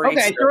 -3.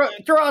 Okay,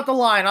 throw out the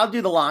line. I'll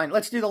do the line.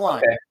 Let's do the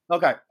line.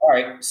 Okay. All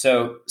right.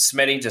 So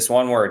Smitty, just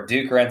one word: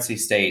 Duke or NC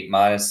State.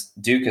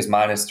 Duke is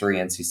 -3.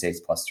 NC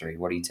State's +3.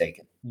 What are you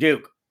taking?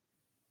 Duke.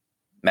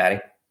 Maddie?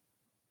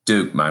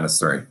 Duke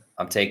 -3.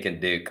 I'm taking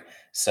Duke.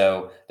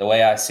 So the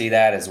way I see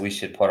that is we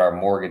should put our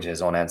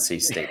mortgages on NC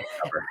State.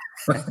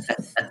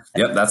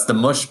 Yep, that's the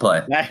mush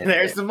play.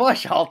 There's the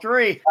mush, all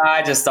 3.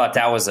 I just thought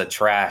that was a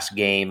trash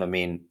game. I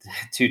mean,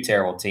 2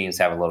 terrible teams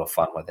have a little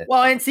fun with it.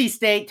 Well, NC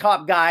State,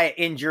 top guy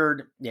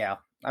injured. Yeah.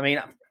 I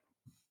mean,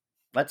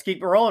 let's keep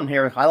it rolling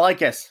here. I like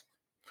this.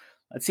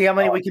 Let's see how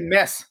many we can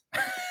miss.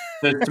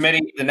 So,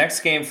 Smitty, the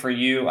next game for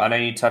you, I know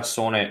you touched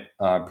on it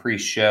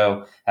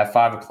pre-show. At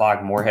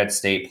 5:00, Morehead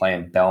State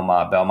playing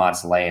Belmont.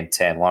 Belmont's laying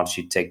 10. Why don't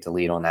you take the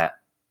lead on that?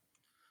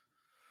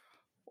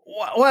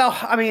 Well,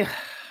 I mean,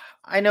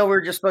 I know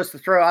we're just supposed to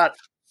throw out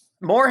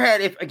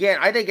Morehead.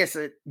 I think it's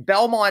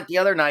Belmont the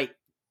other night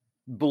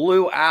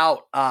blew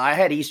out. I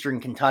had Eastern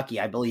Kentucky,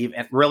 I believe,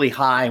 at really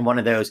high in one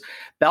of those.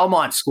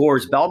 Belmont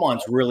scores.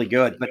 Belmont's really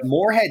good. But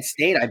Morehead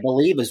State, I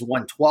believe, has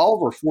won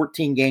 12 or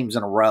 14 games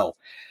in a row.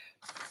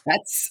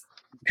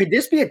 Could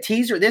this be a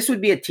teaser? This would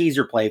be a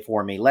teaser play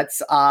for me.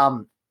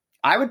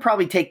 I would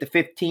probably take the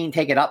 15,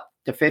 take it up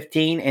to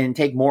 15 and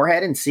take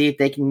Morehead and see if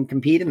they can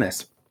compete in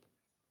this.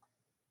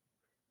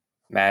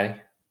 Maddie?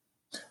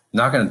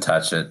 Not going to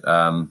touch it.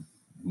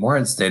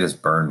 Morehead State has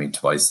burned me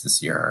twice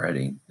this year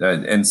already.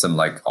 In some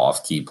like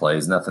off-key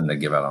plays, nothing to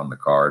give out on the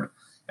card.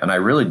 And I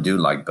really do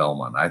like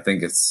Belmont. I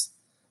think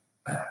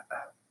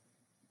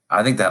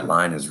that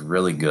line is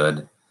really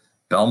good.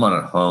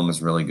 Belmont at home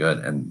is really good,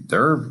 and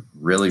they're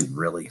really,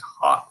 really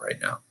hot right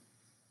now.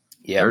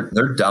 Yeah,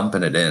 they're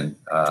dumping it in.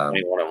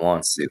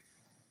 21-1.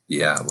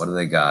 Yeah, what do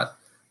they got?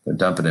 They're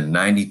dumping in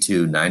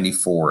 92,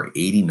 94,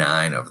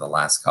 89 over the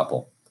last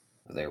couple.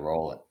 They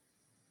roll it.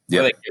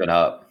 Yeah, they giving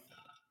up.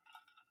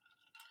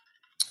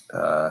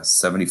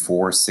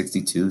 74,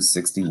 62,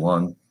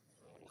 61.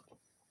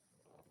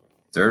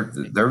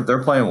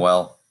 They're playing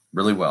well,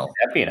 really well. Could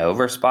that be an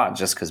over spot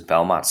just because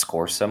Belmont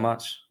scores so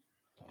much?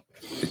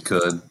 It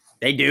could.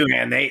 They do,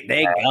 man.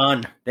 They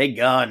gun. They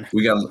gun.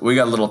 We got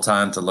a little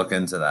time to look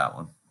into that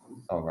one.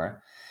 All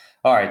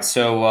right.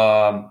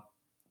 So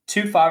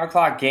 2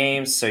 5:00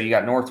 games. So you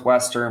got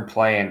Northwestern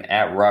playing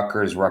at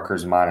Rutgers.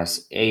 Rutgers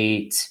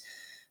 -8.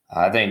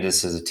 I think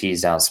this is a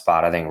tease down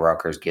spot. I think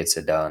Rutgers gets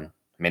it done.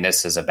 I mean,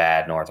 this is a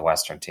bad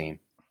Northwestern team.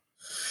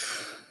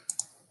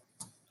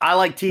 I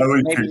like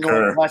teasing maybe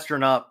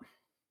Northwestern up.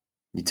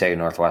 You take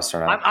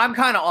Northwestern out. I'm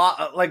kind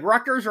of like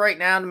Rutgers right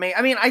now to me.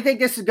 I mean, I think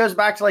this goes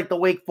back to like the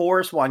Wake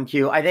Forest one,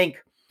 Q. I think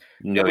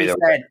we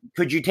said,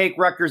 could you take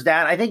Rutgers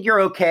down? I think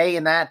you're okay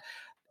in that.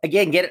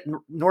 Again, get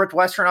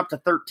Northwestern up to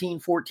 13,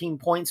 14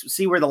 points.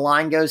 See where the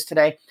line goes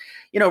today.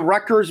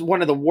 Rutgers,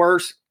 one of the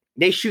worst.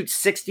 They shoot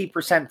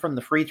 60% from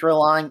the free throw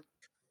line.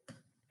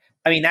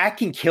 I mean, that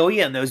can kill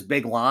you in those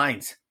big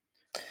lines.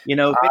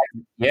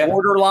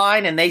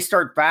 Borderline, and they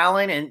start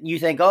fouling, and you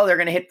think, oh, they're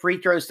going to hit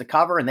free throws to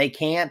cover, and they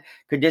can't.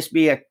 Could this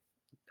be a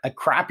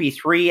crappy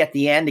three at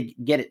the end to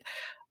get it?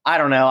 I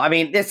don't know. I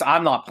mean,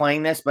 I'm not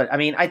playing this, but I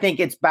mean, I think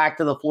it's back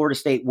to the Florida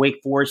State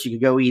Wake Forest. You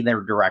could go either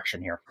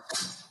direction here.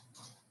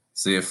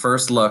 See, at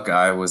first look,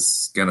 I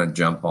was going to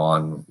jump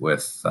on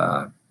with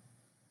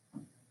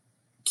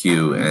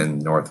Q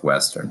and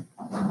Northwestern.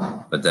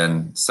 But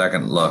then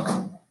second look,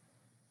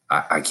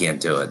 I can't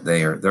do it.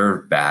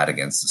 They're bad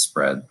against the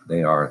spread.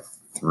 They are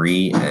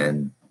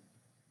 3-7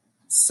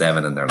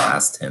 in their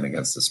last 10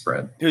 against the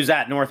spread. Who's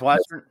that,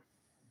 Northwestern?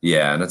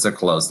 Yeah, and it's a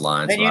close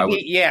line.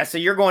 So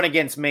you're going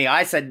against me.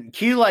 I said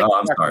Q likes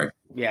Rutgers. Sorry.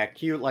 Yeah,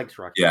 Q likes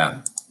Rutgers.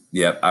 Yeah.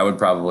 Yep. I would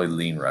probably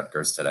lean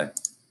Rutgers today.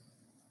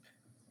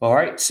 All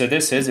right, so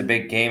this is a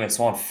big game. It's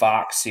on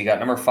Fox. You got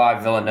number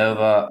 5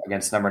 Villanova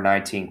against number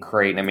 19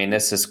 Creighton. I mean,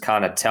 this is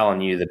kind of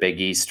telling you the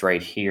Big East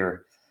right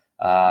here.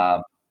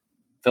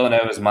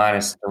 Villanova's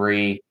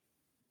 -3.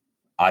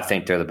 I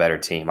think they're the better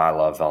team. I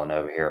love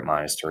Villanova here at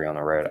 -3 on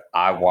the road.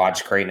 I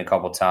watched Creighton a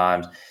couple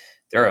times.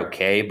 They're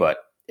okay, but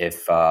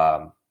if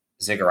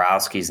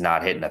Zagorowski's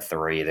not hitting a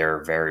three,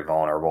 they're very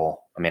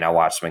vulnerable. I mean, I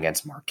watched them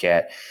against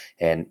Marquette,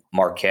 and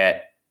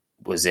Marquette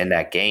was in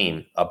that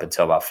game up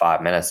until about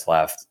 5 minutes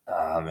left,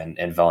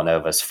 and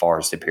Villanova is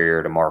far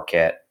superior to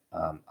Marquette.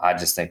 I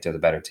just think they're the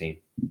better team.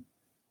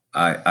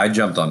 I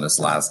jumped on this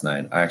last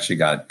night. I actually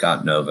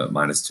got Nova at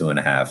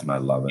 -2.5, and I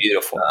love it.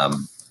 Beautiful.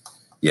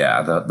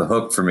 Yeah, the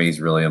hook for me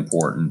is really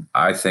important.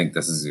 I think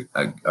this is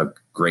a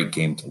great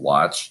game to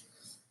watch,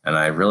 and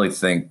I really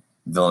think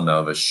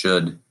Villanova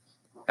should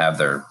have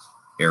their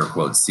air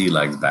quote sea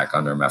legs back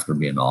under them after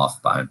being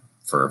off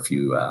for a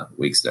few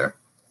weeks there.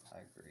 I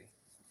agree.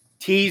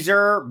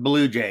 Teaser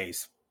Blue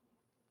Jays.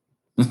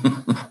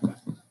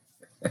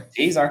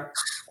 Teaser.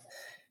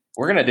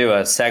 We're going to do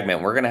a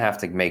segment. We're going to have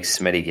to make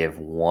Smitty give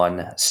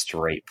one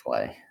straight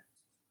play.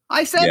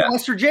 I said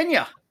West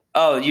Virginia.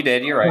 Oh, you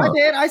did. You're right. I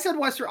did. I said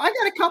West Virginia. I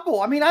got a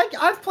couple. I mean,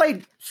 I've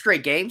played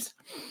straight games.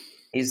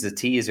 He's the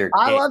teaser.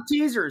 I love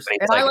teasers.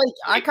 And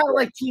I kind of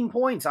like team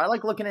points. I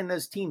like looking in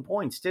those team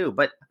points too.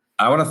 But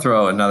I want to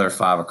throw another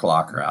 5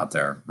 o'clocker out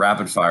there.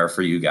 Rapid fire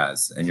for you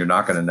guys. And you're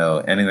not going to know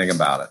anything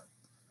about it.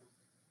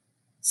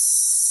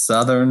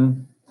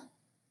 Southern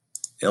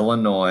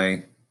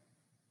Illinois.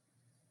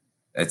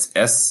 It's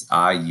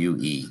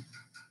SIUE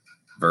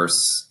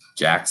versus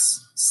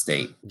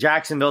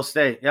Jacksonville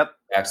State. Yep.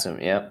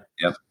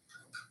 Yep.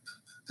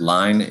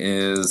 Line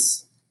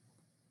is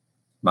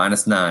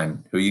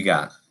 -9. Who you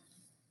got?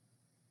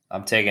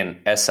 I'm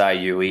taking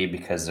SIUE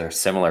because they're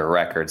similar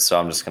records, so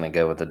I'm just going to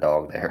go with the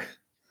dog there.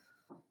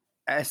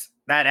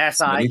 That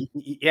SI.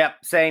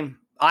 Yep, same.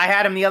 I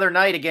had him the other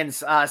night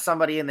against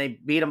somebody, and they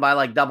beat him by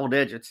like double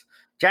digits.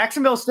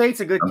 Jacksonville State's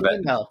a good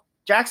team, though.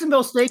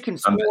 Jacksonville State can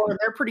score, and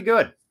they're pretty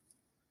good.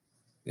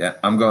 Yeah,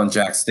 I'm going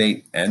Jack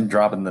State and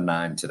dropping the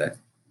 9 today.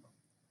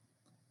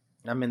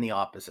 I'm in the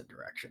opposite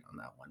direction on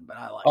that one, but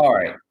I like All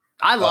right.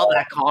 I love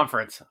that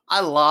conference. I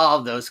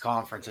love those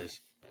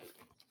conferences.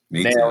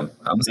 Me too.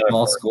 I'm a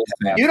small school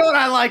fan. You know what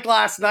I liked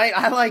last night?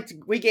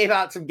 We gave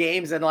out some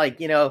games, and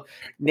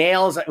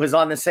Nails was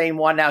on the same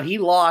one. Now he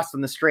lost on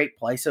the straight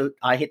play, so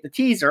I hit the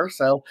teaser.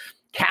 So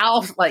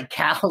Cal's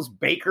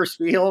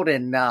Bakersfield,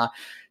 and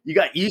you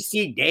got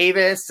UC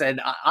Davis,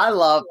 and I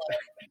love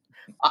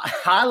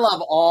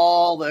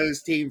all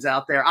those teams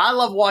out there. I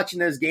love watching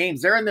those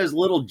games. They're in those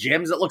little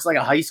gyms. It looks like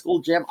a high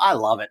school gym. I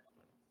love it.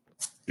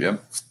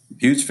 Yep.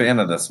 Huge fan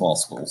of the small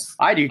schools.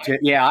 I do too.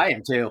 Yeah, I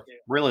am too.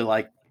 Really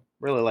like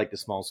the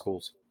small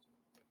schools.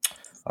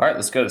 All right,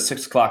 let's go to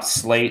 6 o'clock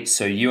slate.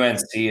 So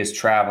UNC is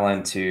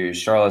traveling to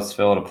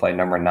Charlottesville to play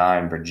number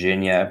 9,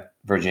 Virginia.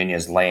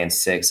 Virginia's laying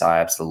 6. I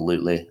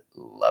absolutely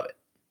love it.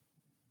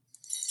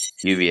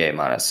 UVA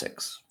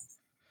 -6.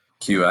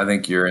 Q, I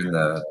think you're in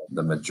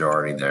the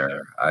majority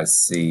there. I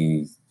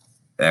see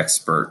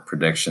expert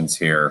predictions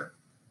here,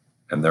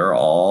 and they're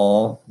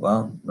all,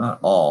 well, not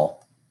all.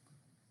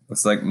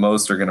 Looks like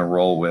most are going to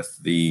roll with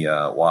the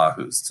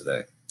Wahoos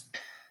today.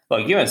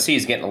 Look, UNC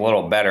is getting a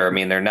little better. I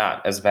mean, they're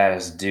not as bad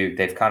as Duke.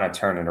 They've kind of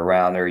turned it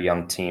around. They're a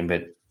young team,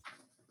 but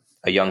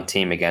a young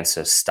team against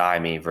a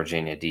stymie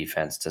Virginia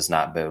defense does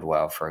not bode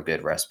well for a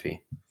good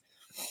recipe.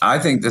 I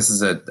think this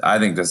is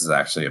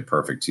actually a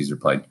perfect teaser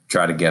play.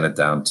 Try to get it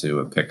down to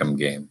a pick'em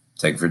game.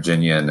 Take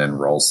Virginia and then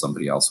roll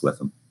somebody else with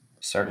them.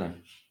 Certainly.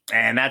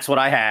 And that's what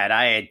I had.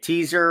 I had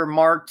teaser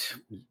marked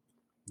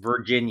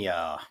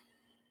Virginia.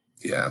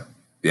 Yeah.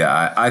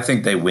 Yeah, I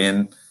think they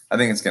win. I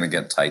think it's going to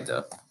get tight,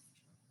 though.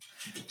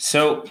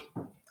 So,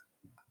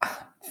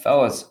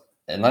 fellas,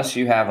 unless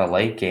you have a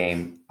late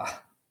game,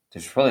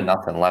 There's really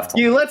nothing left.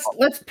 Q,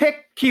 let's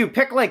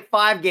pick like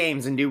 5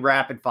 games and do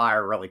rapid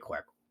fire really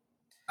quick.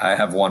 I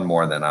have one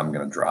more that I'm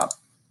going to drop.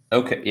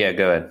 Okay, yeah,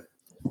 go ahead.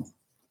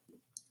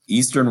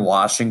 Eastern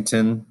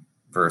Washington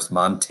versus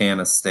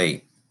Montana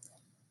State.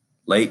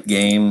 Late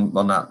game,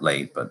 well, not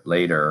late, but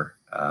later.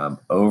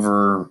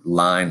 Over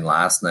line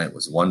last night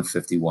was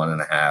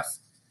 151.5.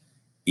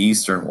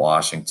 Eastern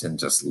Washington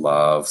just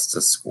loves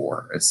to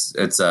score. It's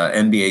a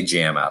NBA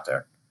jam out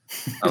there.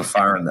 I'm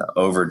firing the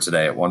over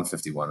today at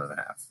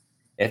 151.5.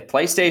 If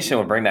PlayStation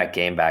would bring that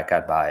game back,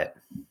 I'd buy it.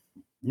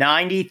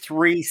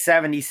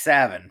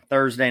 93-77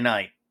 Thursday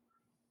night.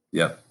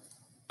 Yep.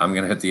 I'm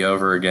going to hit the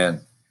over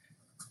again.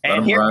 So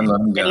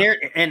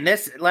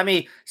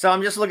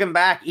I'm just looking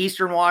back.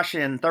 Eastern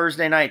Washington,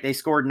 Thursday night, they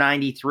scored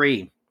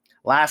 93.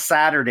 Last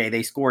Saturday,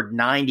 they scored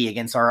 90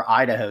 against our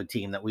Idaho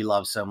team that we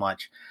love so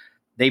much.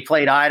 They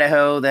played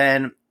Idaho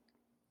then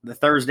the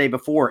Thursday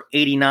before,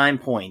 89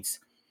 points.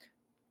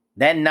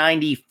 Then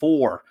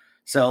 94.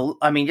 So,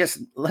 I mean, just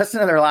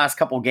listen to their last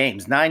couple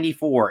games.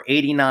 94,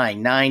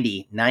 89,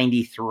 90,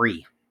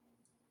 93.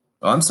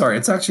 Oh, I'm sorry.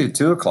 It's actually a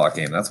 2 o'clock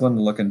game. That's one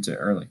to look into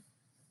early.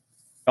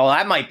 Oh,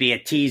 that might be a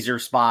teaser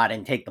spot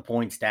and take the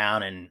points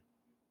down and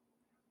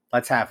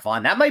let's have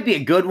fun. That might be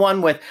a good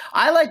one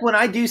I like when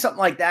I do something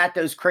like that,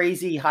 those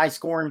crazy high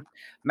scoring,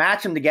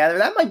 match them together.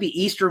 That might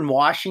be Eastern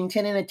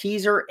Washington in a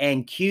teaser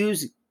and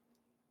Q's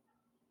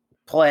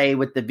play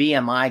with the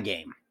VMI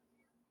game.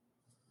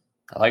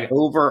 I like it.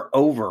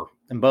 Over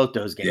in both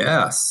those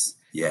games.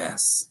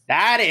 Yes.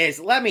 That is,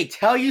 let me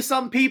tell you,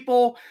 some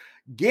people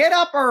get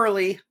up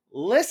early,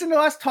 listen to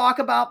us talk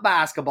about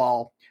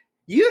basketball.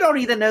 You don't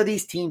even know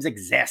these teams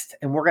exist,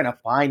 and we're going to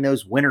find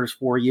those winners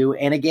for you.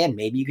 And again,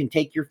 maybe you can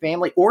take your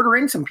family, order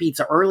in some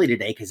pizza early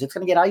today because it's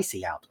going to get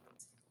icy out.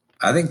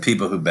 I think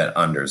people who bet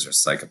unders are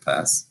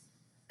psychopaths.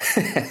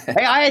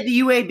 Hey, I had the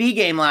UAB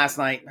game last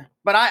night,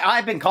 but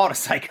I've been called a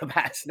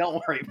psychopath.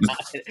 Don't worry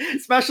about it,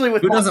 especially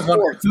with who doesn't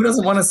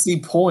want to see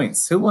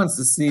points? Who wants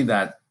to see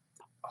that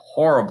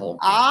horrible game?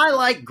 I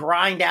like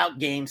grind out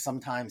games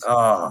sometimes.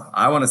 Oh,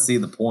 I want to see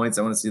the points.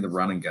 I want to see the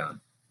run and gun.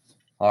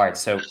 All right,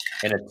 so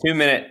in a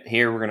 2-minute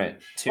here, we're going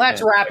to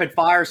let's rapid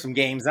fire some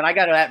games, and I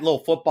got that little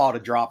football to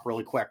drop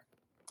really quick.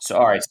 So,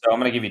 all right, so I'm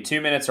going to give you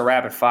 2 minutes of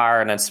rapid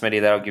fire, and then Smitty,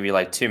 that'll give you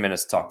like 2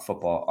 minutes to talk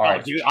football. All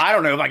right, dude, I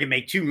don't know if I can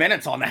make 2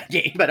 minutes on that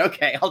game, but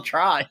okay, I'll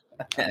try.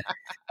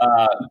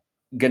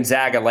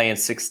 Gonzaga laying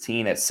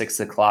 16 at 6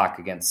 o'clock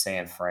against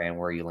San Fran.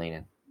 Where are you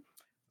leaning?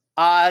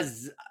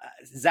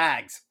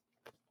 Zags.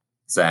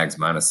 Zags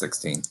minus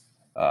 16.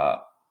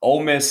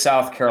 Ole Miss,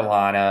 South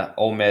Carolina.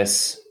 Ole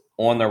Miss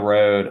on the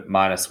road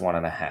minus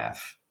 1.5.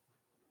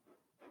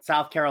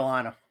 South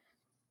Carolina.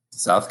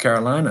 South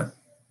Carolina.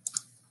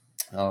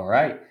 All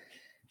right.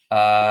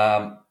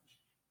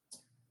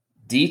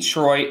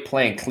 Detroit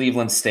playing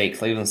Cleveland State.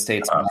 Cleveland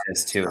State's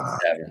minus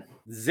 2.7.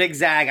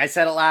 Zigzag. I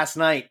said it last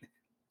night.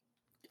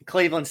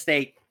 Cleveland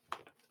State.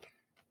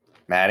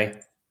 Maddie?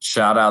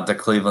 Shout out to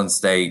Cleveland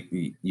State.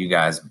 You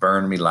guys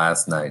burned me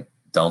last night.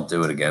 Don't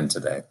do it again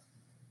today.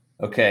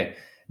 Okay.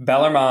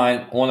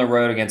 Bellarmine on the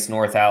road against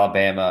North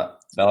Alabama.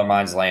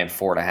 Bellarmine's laying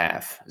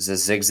 4.5. Is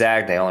this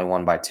Zigzag? They only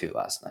won by 2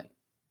 last night.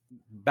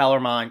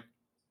 Bellarmine.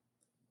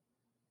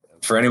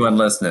 For anyone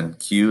listening,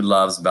 Q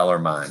loves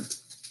Bellarmine.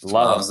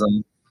 Loves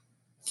them.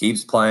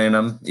 Keeps playing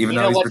them, even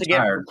though he's what retired. To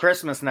get for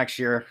Christmas next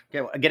year.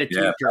 Get a t-shirt.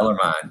 Yeah,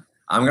 Bellarmine.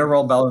 I'm going to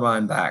roll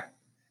Bellarmine back.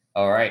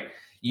 All right.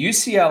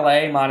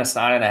 UCLA minus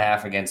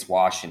 9.5 against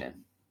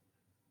Washington.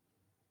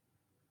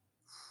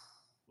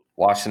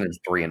 Washington's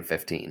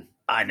 3-15.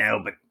 I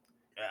know, but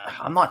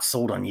I'm not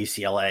sold on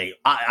UCLA.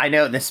 I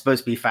know this is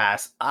supposed to be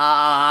fast.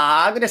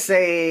 I'm going to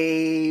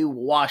say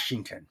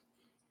Washington.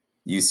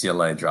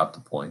 UCLA dropped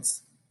the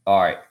points. All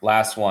right.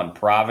 Last one.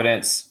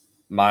 Providence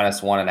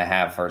minus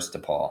 1.5 versus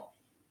DePaul.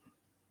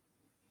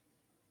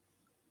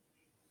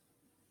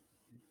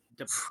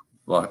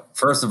 Well,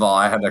 first of all,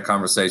 I had that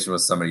conversation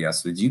with somebody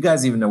yesterday. Do you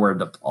guys even know where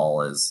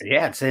DePaul is?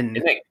 Yeah, it's in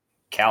Isn't it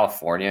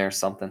California or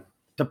something?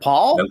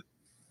 DePaul? Nope.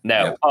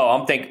 No. Nope. Oh,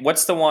 I'm thinking,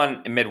 what's the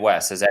one in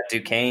Midwest? Is that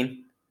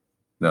Duquesne?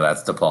 No,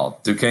 that's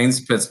DePaul.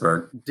 Duquesne's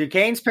Pittsburgh.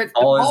 Duquesne's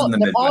Pittsburgh. DePaul is in the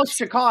DePaul's Midwest.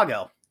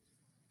 Chicago.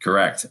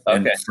 Correct. Okay.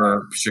 And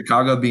for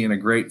Chicago being a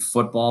great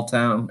football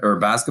town or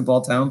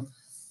basketball town,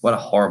 what a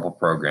horrible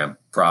program.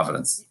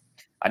 Providence.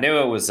 I knew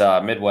it was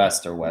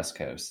Midwest or West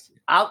Coast.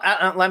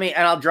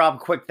 I'll drop a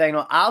quick thing.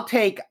 I'm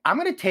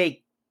going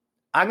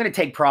to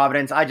take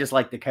Providence. I just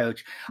like the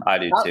coach. I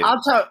do too.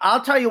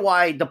 I'll tell you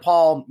why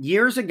DePaul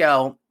years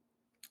ago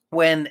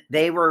when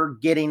they were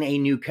getting a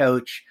new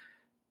coach,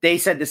 they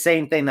said the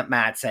same thing that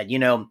Matt said,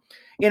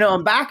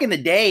 and back in the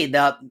day,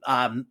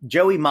 the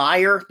Joey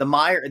Meyer,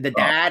 the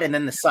dad, and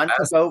then the son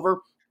took over,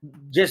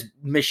 just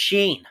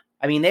machine.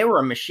 I mean, they were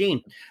a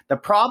machine. The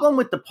problem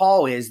with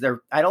DePaul is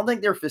I don't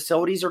think their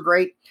facilities are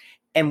great.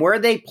 And where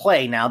they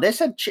play now, this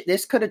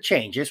could have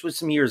changed. This was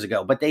some years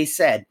ago, but they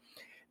said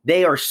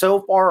they are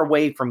so far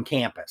away from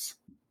campus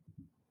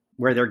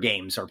where their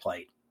games are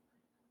played.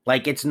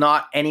 Like it's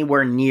not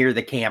anywhere near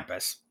the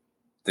campus.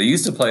 They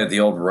used to play at the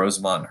old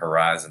Rosemont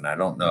Horizon. I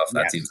don't know if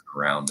that's even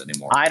around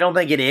anymore. I don't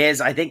think it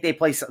is. I think they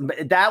play some.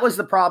 That was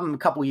the problem a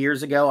couple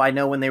years ago. I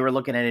know when they were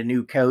looking at a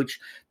new coach,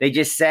 they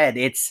just said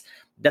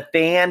the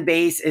fan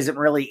base isn't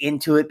really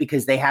into it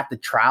because they have to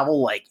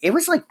travel. It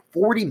was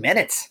 40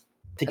 minutes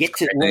to get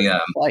to where they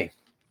play.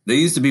 They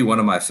used to be one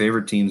of my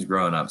favorite teams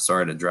growing up.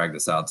 Sorry to drag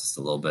this out just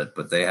a little bit,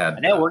 but they had. I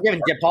know we're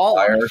giving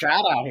DePaul a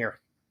shout out here.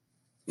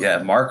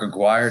 Yeah, Mark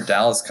Aguirre,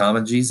 Dallas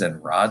Comegys,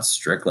 and Rod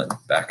Strickland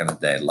back in the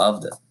day.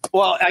 Loved it.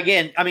 Well,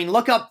 again, I mean,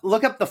 look up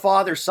the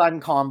father-son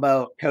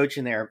combo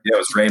coaching there. Yeah, it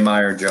was Ray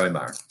Meyer, Joey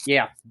Meyer.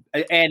 Yeah,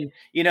 and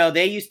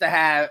they used to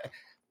have.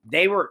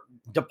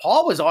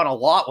 DePaul was on a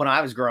lot when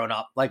I was growing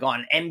up,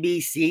 on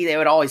NBC. They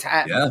would always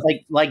have,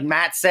 like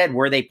Matt said,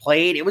 where they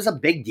played. It was a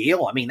big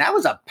deal. I mean, that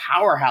was a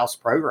powerhouse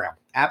program.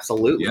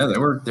 Absolutely. Yeah,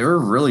 they were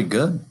really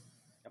good.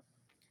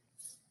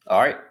 All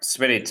right,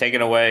 Smitty, take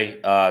it away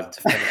to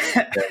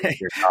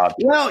finish your job.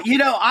 Well,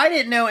 I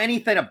didn't know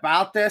anything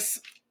about this,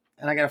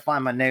 and I got to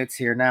find my notes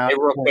here now. Hey,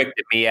 real quick,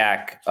 the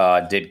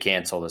MEAC did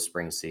cancel the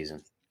spring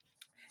season.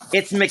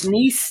 It's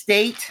McNeese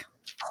State.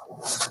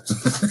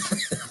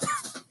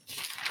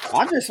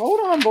 Hold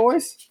on,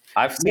 boys.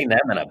 I've seen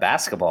them in a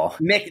basketball.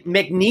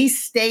 McNeese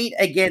State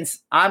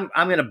against I'm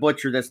going to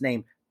butcher this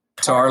name.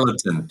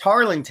 Tarleton,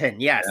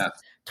 yes. Yeah.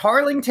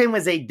 Tarleton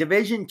was a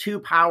Division II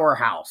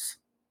powerhouse.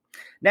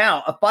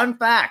 Now, a fun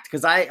fact,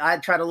 because I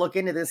try to look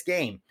into this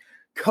game.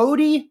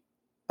 Cody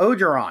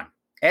Ogeron,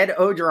 Ed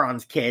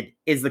Ogeron's kid,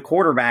 is the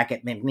quarterback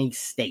at McNeese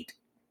State.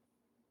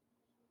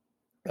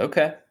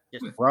 Okay.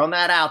 Just throwing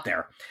that out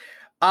there.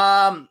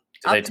 Do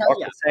they talk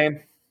the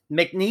same?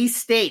 McNeese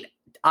State.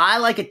 I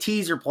like a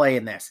teaser play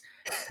in this.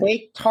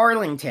 Take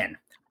Tarleton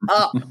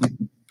up.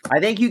 I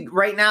think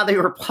right now they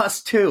were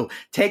 +2.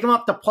 Take them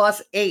up to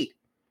 +8.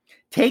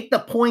 Take the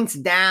points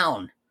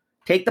down.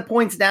 Take the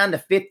points down to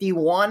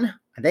 51.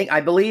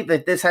 I believe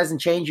that this hasn't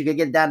changed. You could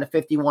get it down to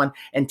 51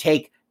 and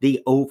take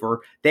the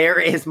over. There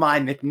is my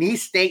McNeese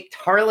State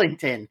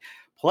Tarleton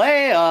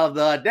play of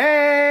the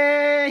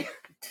day.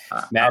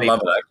 Maddie, I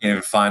love it. I can't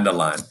even find a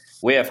line.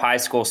 We have high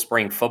school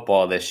spring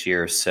football this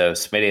year, so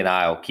Smitty and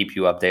I will keep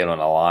you updated on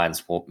the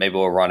lines. Maybe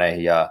we'll run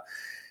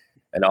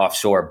an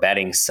offshore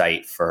betting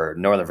site for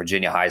Northern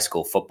Virginia High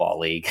School Football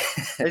League.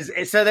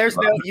 So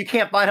you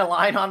can't find a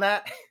line on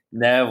that?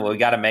 No, we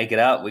got to make it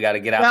up. We got to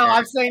get out there. No,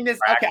 I'm saying this.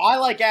 Okay, I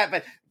like that,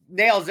 but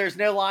Nails, there's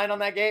no line on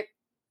that game?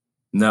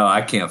 No,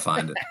 I can't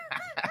find it.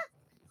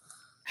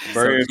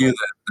 So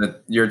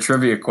your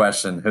trivia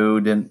question,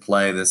 who didn't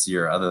play this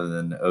year other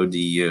than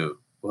ODU,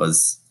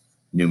 was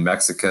New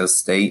Mexico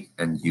State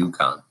and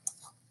UConn.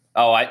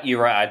 Oh, you're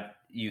right.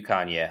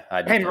 UConn, yeah.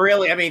 And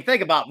really, I mean,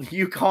 think about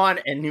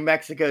UConn and New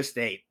Mexico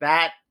State.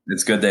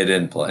 It's good they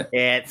didn't play.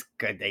 It's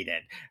good they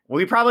did.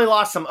 We probably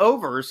lost some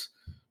overs.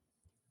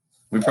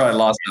 We probably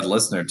lost a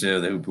listener,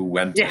 too, who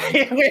went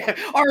to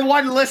our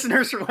one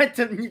listener went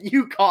to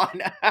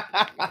UConn.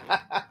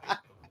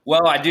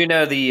 Well, I do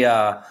know the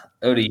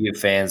ODU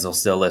fans will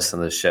still listen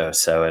to the show,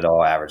 so it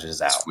all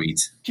averages out.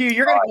 Sweet. Q,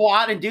 you're going to go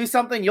out and do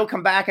something. You'll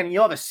come back and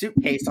you'll have a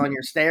suitcase on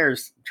your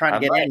stairs trying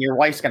to get in. Your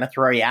wife's going to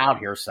throw you out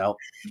here. So,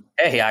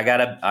 hey, I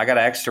got an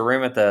extra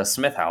room at the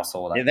Smith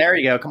household. Yeah, there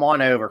you go. Come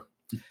on over.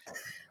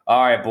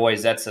 All right,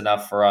 boys, that's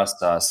enough for us.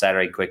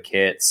 Saturday Quick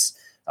Hits.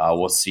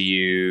 We'll see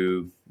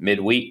you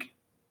midweek.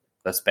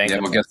 Let's bang. Yeah,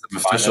 we'll get some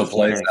official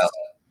plays out.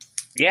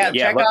 Yeah,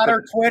 check out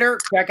our Twitter.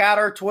 Check out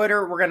our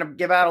Twitter. We're going to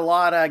give out a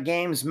lot of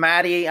games.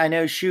 Matty, I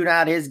know, shoot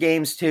out his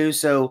games too.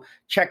 So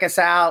check us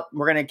out.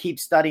 We're going to keep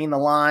studying the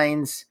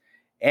lines.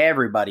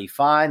 Everybody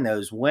find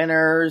those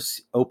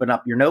winners. Open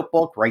up your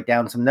notebook. Write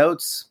down some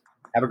notes.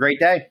 Have a great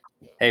day.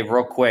 Hey,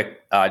 real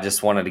quick, I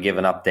just wanted to give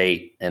an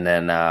update, and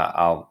then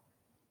I'll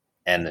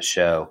end the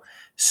show.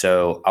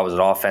 So I was an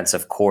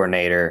offensive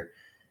coordinator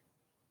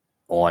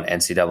on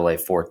NCAA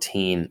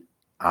 14.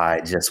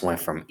 I just went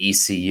from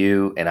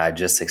ECU, and I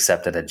just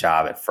accepted a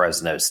job at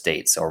Fresno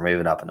State. So we're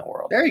moving up in the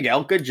world. There you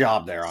go. Good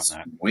job there on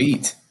that.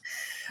 Sweet.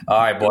 All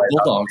right, boys.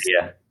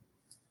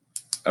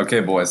 Okay,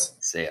 boys.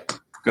 See ya.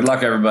 Good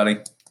luck, everybody.